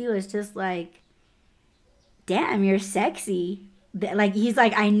 like he was just like, damn, you're sexy. Like he's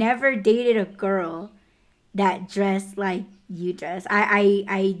like, I never dated a girl that dressed like you dress.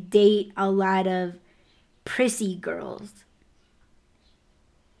 I date a lot of prissy girls.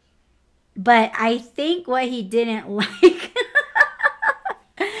 But I think what he didn't like,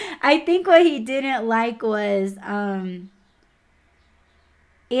 I think what he didn't like was,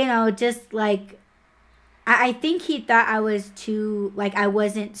 just like, I think he thought I was too, like, I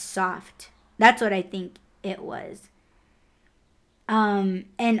wasn't soft. That's what I think it was. And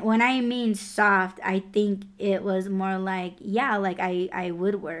when I mean soft, I think it was more like, yeah, like I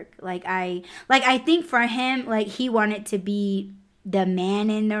would work. I think for him, like he wanted to be the man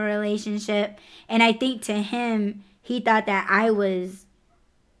in the relationship. And I think to him, he thought that I was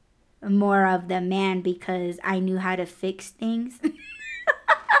more of the man because I knew how to fix things.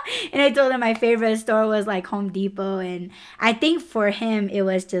 And I told him my favorite store was like Home Depot. And I think for him, it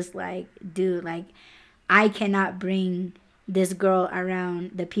was just like, dude, like, I cannot bring this girl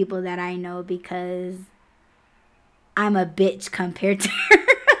around the people that I know because I'm a bitch compared to her.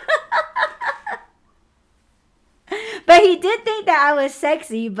 But he did think that I was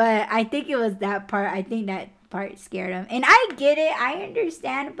sexy, but I think it was that part. I think that part scared him. And I get it. I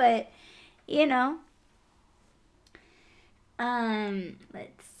understand, but you know,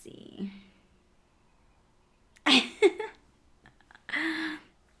 let's see.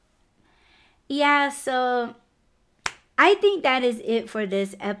 Yeah, so I think that is it for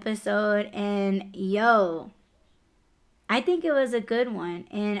this episode. And yo, I think it was a good one.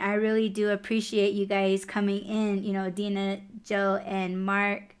 And I really do appreciate you guys coming in, you know, Dina, Joe, and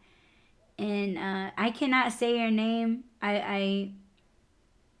Mark. And I cannot say your name. I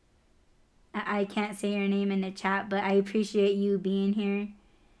can't say your name in the chat, but I appreciate you being here.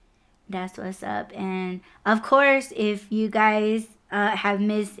 That's what's up. And of course, if you guys have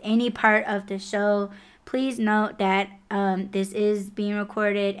missed any part of the show, please note that this is being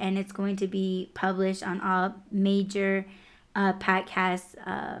recorded and it's going to be published on all major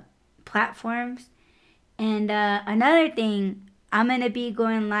podcast platforms. And another thing, I'm going to be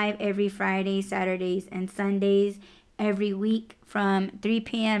going live every Friday, Saturdays, and Sundays every week from 3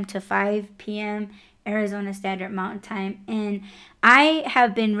 p.m. to 5 p.m. Arizona Standard Mountain Time. And I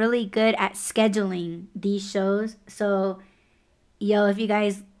have been really good at scheduling these shows. So, yo, if you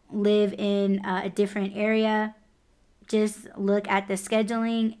guys live in a different area, just look at the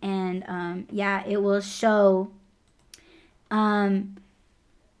scheduling and yeah, it will show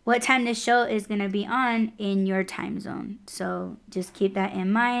what time the show is going to be on in your time zone. So just keep that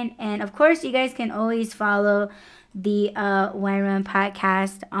in mind. And of course, you guys can always follow the Wine Run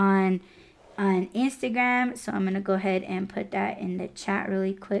podcast on Instagram. So I'm going to go ahead and put that in the chat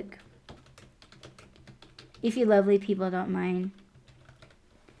really quick, if you lovely people don't mind.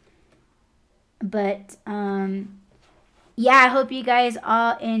 But yeah, I hope you guys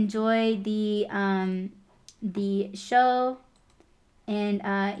all enjoy the show. And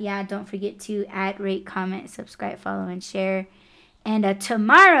yeah, don't forget to add, rate, comment, subscribe, follow, and share. And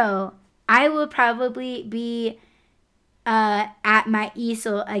tomorrow, I will probably be at my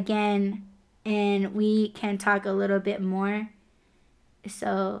easel again, and we can talk a little bit more.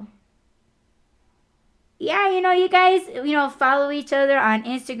 So yeah, you know, you guys, you know, follow each other on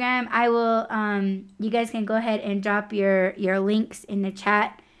Instagram. I will, you guys can go ahead and drop your links in the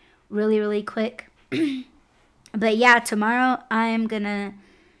chat really quick. But yeah, tomorrow I'm gonna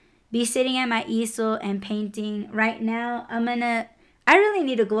be sitting at my easel and painting. Right now, I really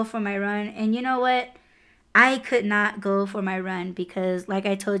need to go for my run. And you know what? I could not go for my run because, like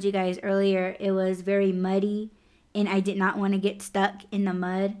I told you guys earlier, it was very muddy and I did not want to get stuck in the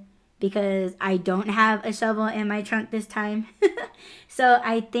mud because I don't have a shovel in my trunk this time. So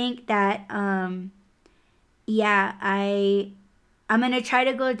I think that, yeah, I'm going to try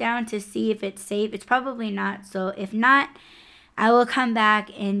to go down to see if it's safe. It's probably not. So if not, I will come back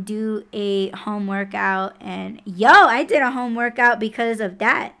and do a home workout. And yo, I did a home workout because of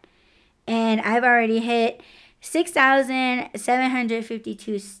that. And I've already hit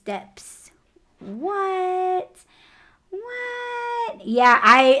 6,752 steps. What? Yeah,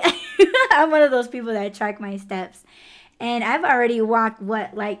 I'm one of those people that track my steps. And I've already walked,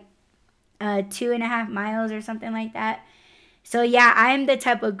 what, like 2.5 miles or something like that. So yeah, I'm the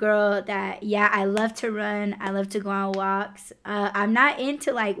type of girl that, yeah, I love to run. I love to go on walks. I'm not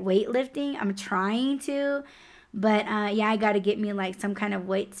into like weightlifting. I'm trying to. But yeah, I got to get me like some kind of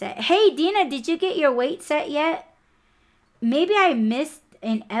weight set. Hey, Dina, did you get your weight set yet? Maybe I missed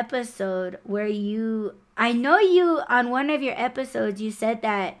an episode where I know you, on one of your episodes, you said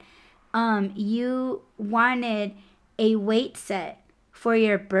that you wanted a weight set for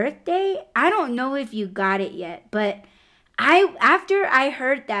your birthday. I don't know if you got it yet, but after I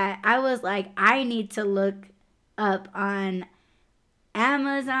heard that, I was like, I need to look up on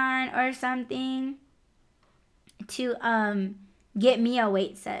Amazon or something to get me a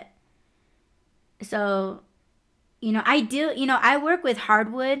weight set. So, you know, I work with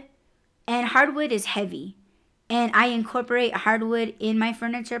hardwood, and hardwood is heavy, and I incorporate hardwood in my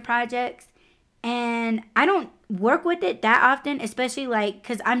furniture projects, and I don't work with it that often, especially like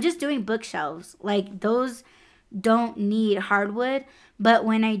because I'm just doing bookshelves. Like those don't need hardwood, but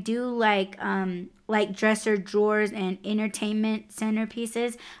when I do like dresser drawers and entertainment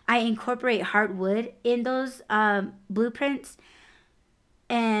centerpieces, I incorporate hardwood in those blueprints.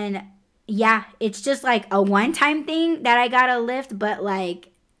 And yeah, it's just like a one-time thing that I gotta lift, but like,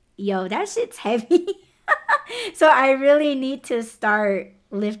 yo, that shit's heavy. So I really need to start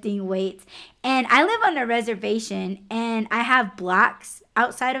lifting weights. And I live on a reservation, and I have blocks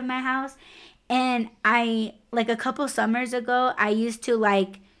outside of my house. And I, like a couple summers ago, I used to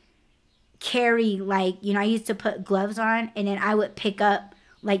like carry, like, I used to put gloves on, and then I would pick up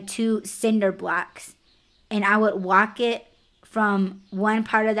like 2 cinder blocks, and I would walk it from one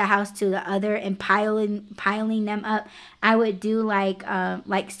part of the house to the other and piling them up. I would do like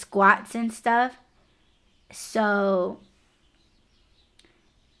squats and stuff. So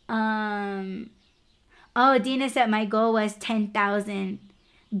oh, Dina said my goal was 10,000.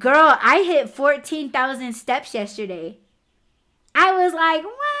 Girl, I hit 14,000 steps yesterday. I was like,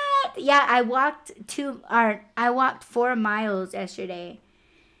 what? Yeah, I walked 4 miles yesterday.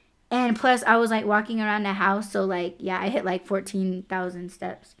 And plus, I was like walking around the house. So like, yeah, I hit like 14,000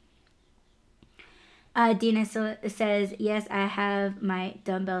 steps. Dina says, yes, I have my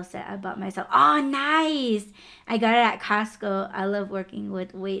dumbbell set I bought myself. Oh, nice. I got it at Costco. I love working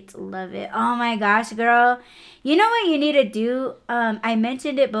with weights. Love it. Oh my gosh, girl. You know what you need to do? I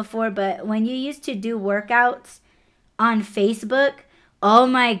mentioned it before, but when you used to do workouts on Facebook, oh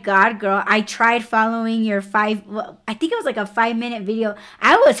my God, girl. I tried following your I think it was like a 5-minute video.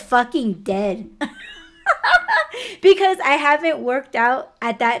 I was fucking dead. Because I haven't worked out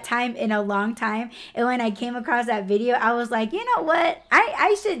at that time in a long time. And when I came across that video, I was like, you know what?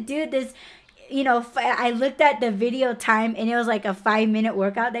 I should do this. I looked at the video time, and it was like a 5-minute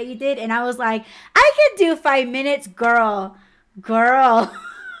workout that you did. And I was like, I could do 5 minutes, girl.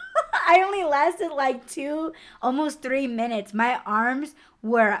 I only lasted like 2, almost 3 minutes. My arms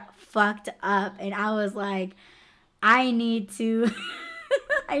were fucked up. And I was like, I need to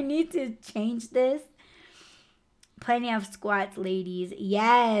change this. Plenty of squats, ladies.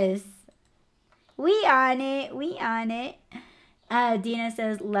 Yes. We on it. Dina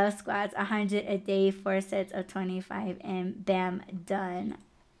says, love squats, 100 a day, 4 sets of 25, and bam, done.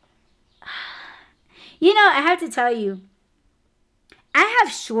 I have to tell you, I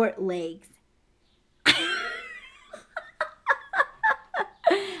have short legs.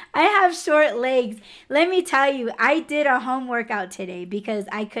 I have short legs. Let me tell you, I did a home workout today because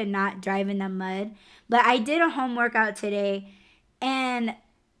I could not drive in the mud. But I did a home workout today, and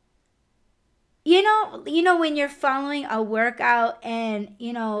you know when you're following a workout and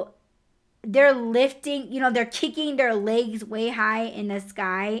they're lifting, they're kicking their legs way high in the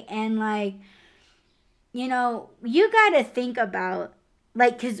sky, and like you got to think about,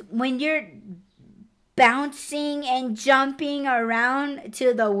 like, cuz when you're bouncing and jumping around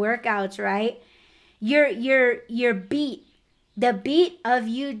to the workouts, right? Your beat, the beat of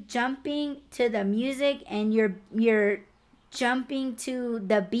you jumping to the music, and you're jumping to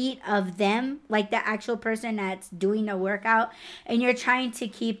the beat of them, like the actual person that's doing the workout, and you're trying to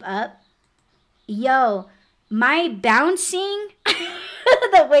keep up. Yo, my bouncing,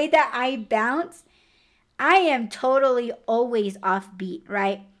 the way that I bounce, I am totally always off beat,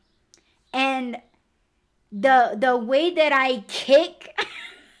 right? And the way that I kick,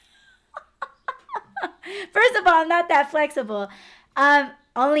 first of all, I'm not that flexible.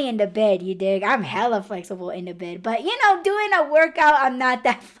 Only in the bed, you dig? I'm hella flexible in the bed. But, doing a workout, I'm not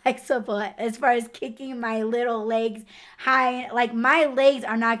that flexible as far as kicking my little legs high. Like, my legs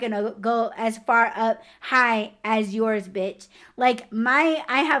are not going to go as far up high as yours, bitch. Like,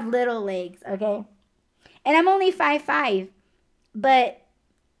 I have little legs, okay? And I'm only 5'5". But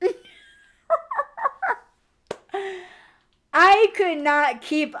I could not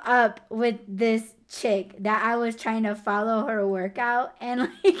keep up with this chick that I was trying to follow her workout, and like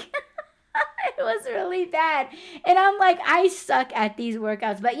it was really bad. And I'm like, I suck at these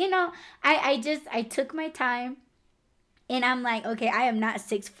workouts. But I took my time, and I'm like, okay, I am not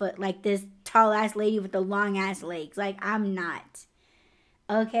 6 foot like this tall ass lady with the long ass legs. Like, I'm not.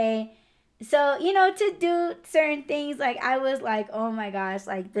 Okay. So, to do certain things, like, I was like, oh my gosh,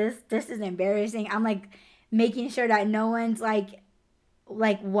 like this is embarrassing. I'm like making sure that no one's like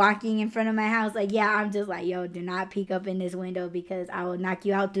walking in front of my house. Like, yeah, I'm just like, yo, do not peek up in this window because I will knock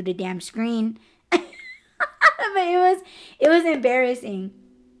you out through the damn screen. But it was embarrassing.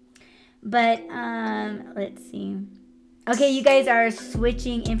 But let's see. Okay, you guys are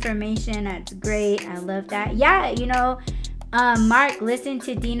switching information. That's great. I love that. Yeah, Mark, listen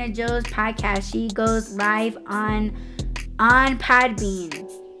to Dina Joe's podcast. She goes live on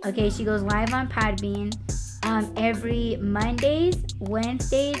Podbean. Okay, she goes live on Podbean every Mondays,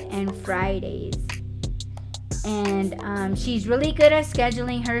 Wednesdays, and Fridays. And she's really good at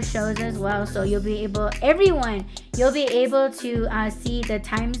scheduling her shows as well. So you'll be able to see the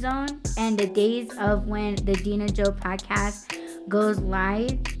time zone and the days of when the Dina Joe podcast goes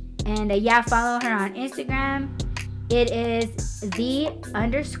live. And follow her on Instagram It is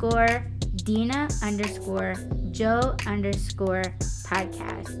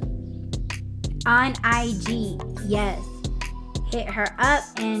 _Dina_Joe_podcast on IG. Yes, hit her up,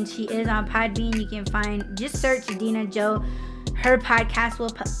 and she is on Podbean. You can just search Dina Joe. Her podcast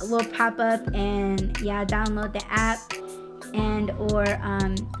will pop up, and yeah, download the app and or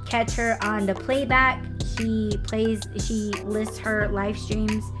catch her on the playback. She lists her live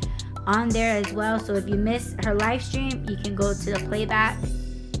streams on there as well. So if you miss her live stream, you can go to the playback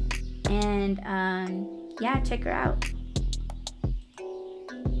and check her out.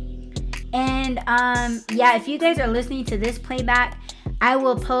 And if you guys are listening to this playback, I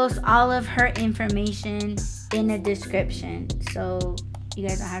will post all of her information in the description, so you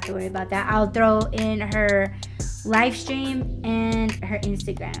guys don't have to worry about that. I'll throw in her live stream and her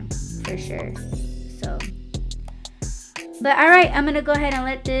Instagram for sure. But all right, I'm gonna go ahead and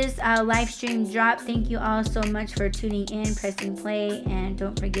let this live stream drop. Thank you all so much for tuning in, pressing play, and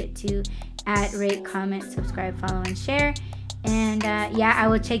don't forget to rate, comment, subscribe, follow, and share. And I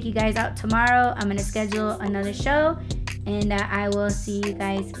will check you guys out tomorrow. I'm gonna schedule another show, and I will see you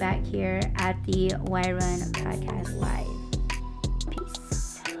guys back here at the Why Run Podcast Live.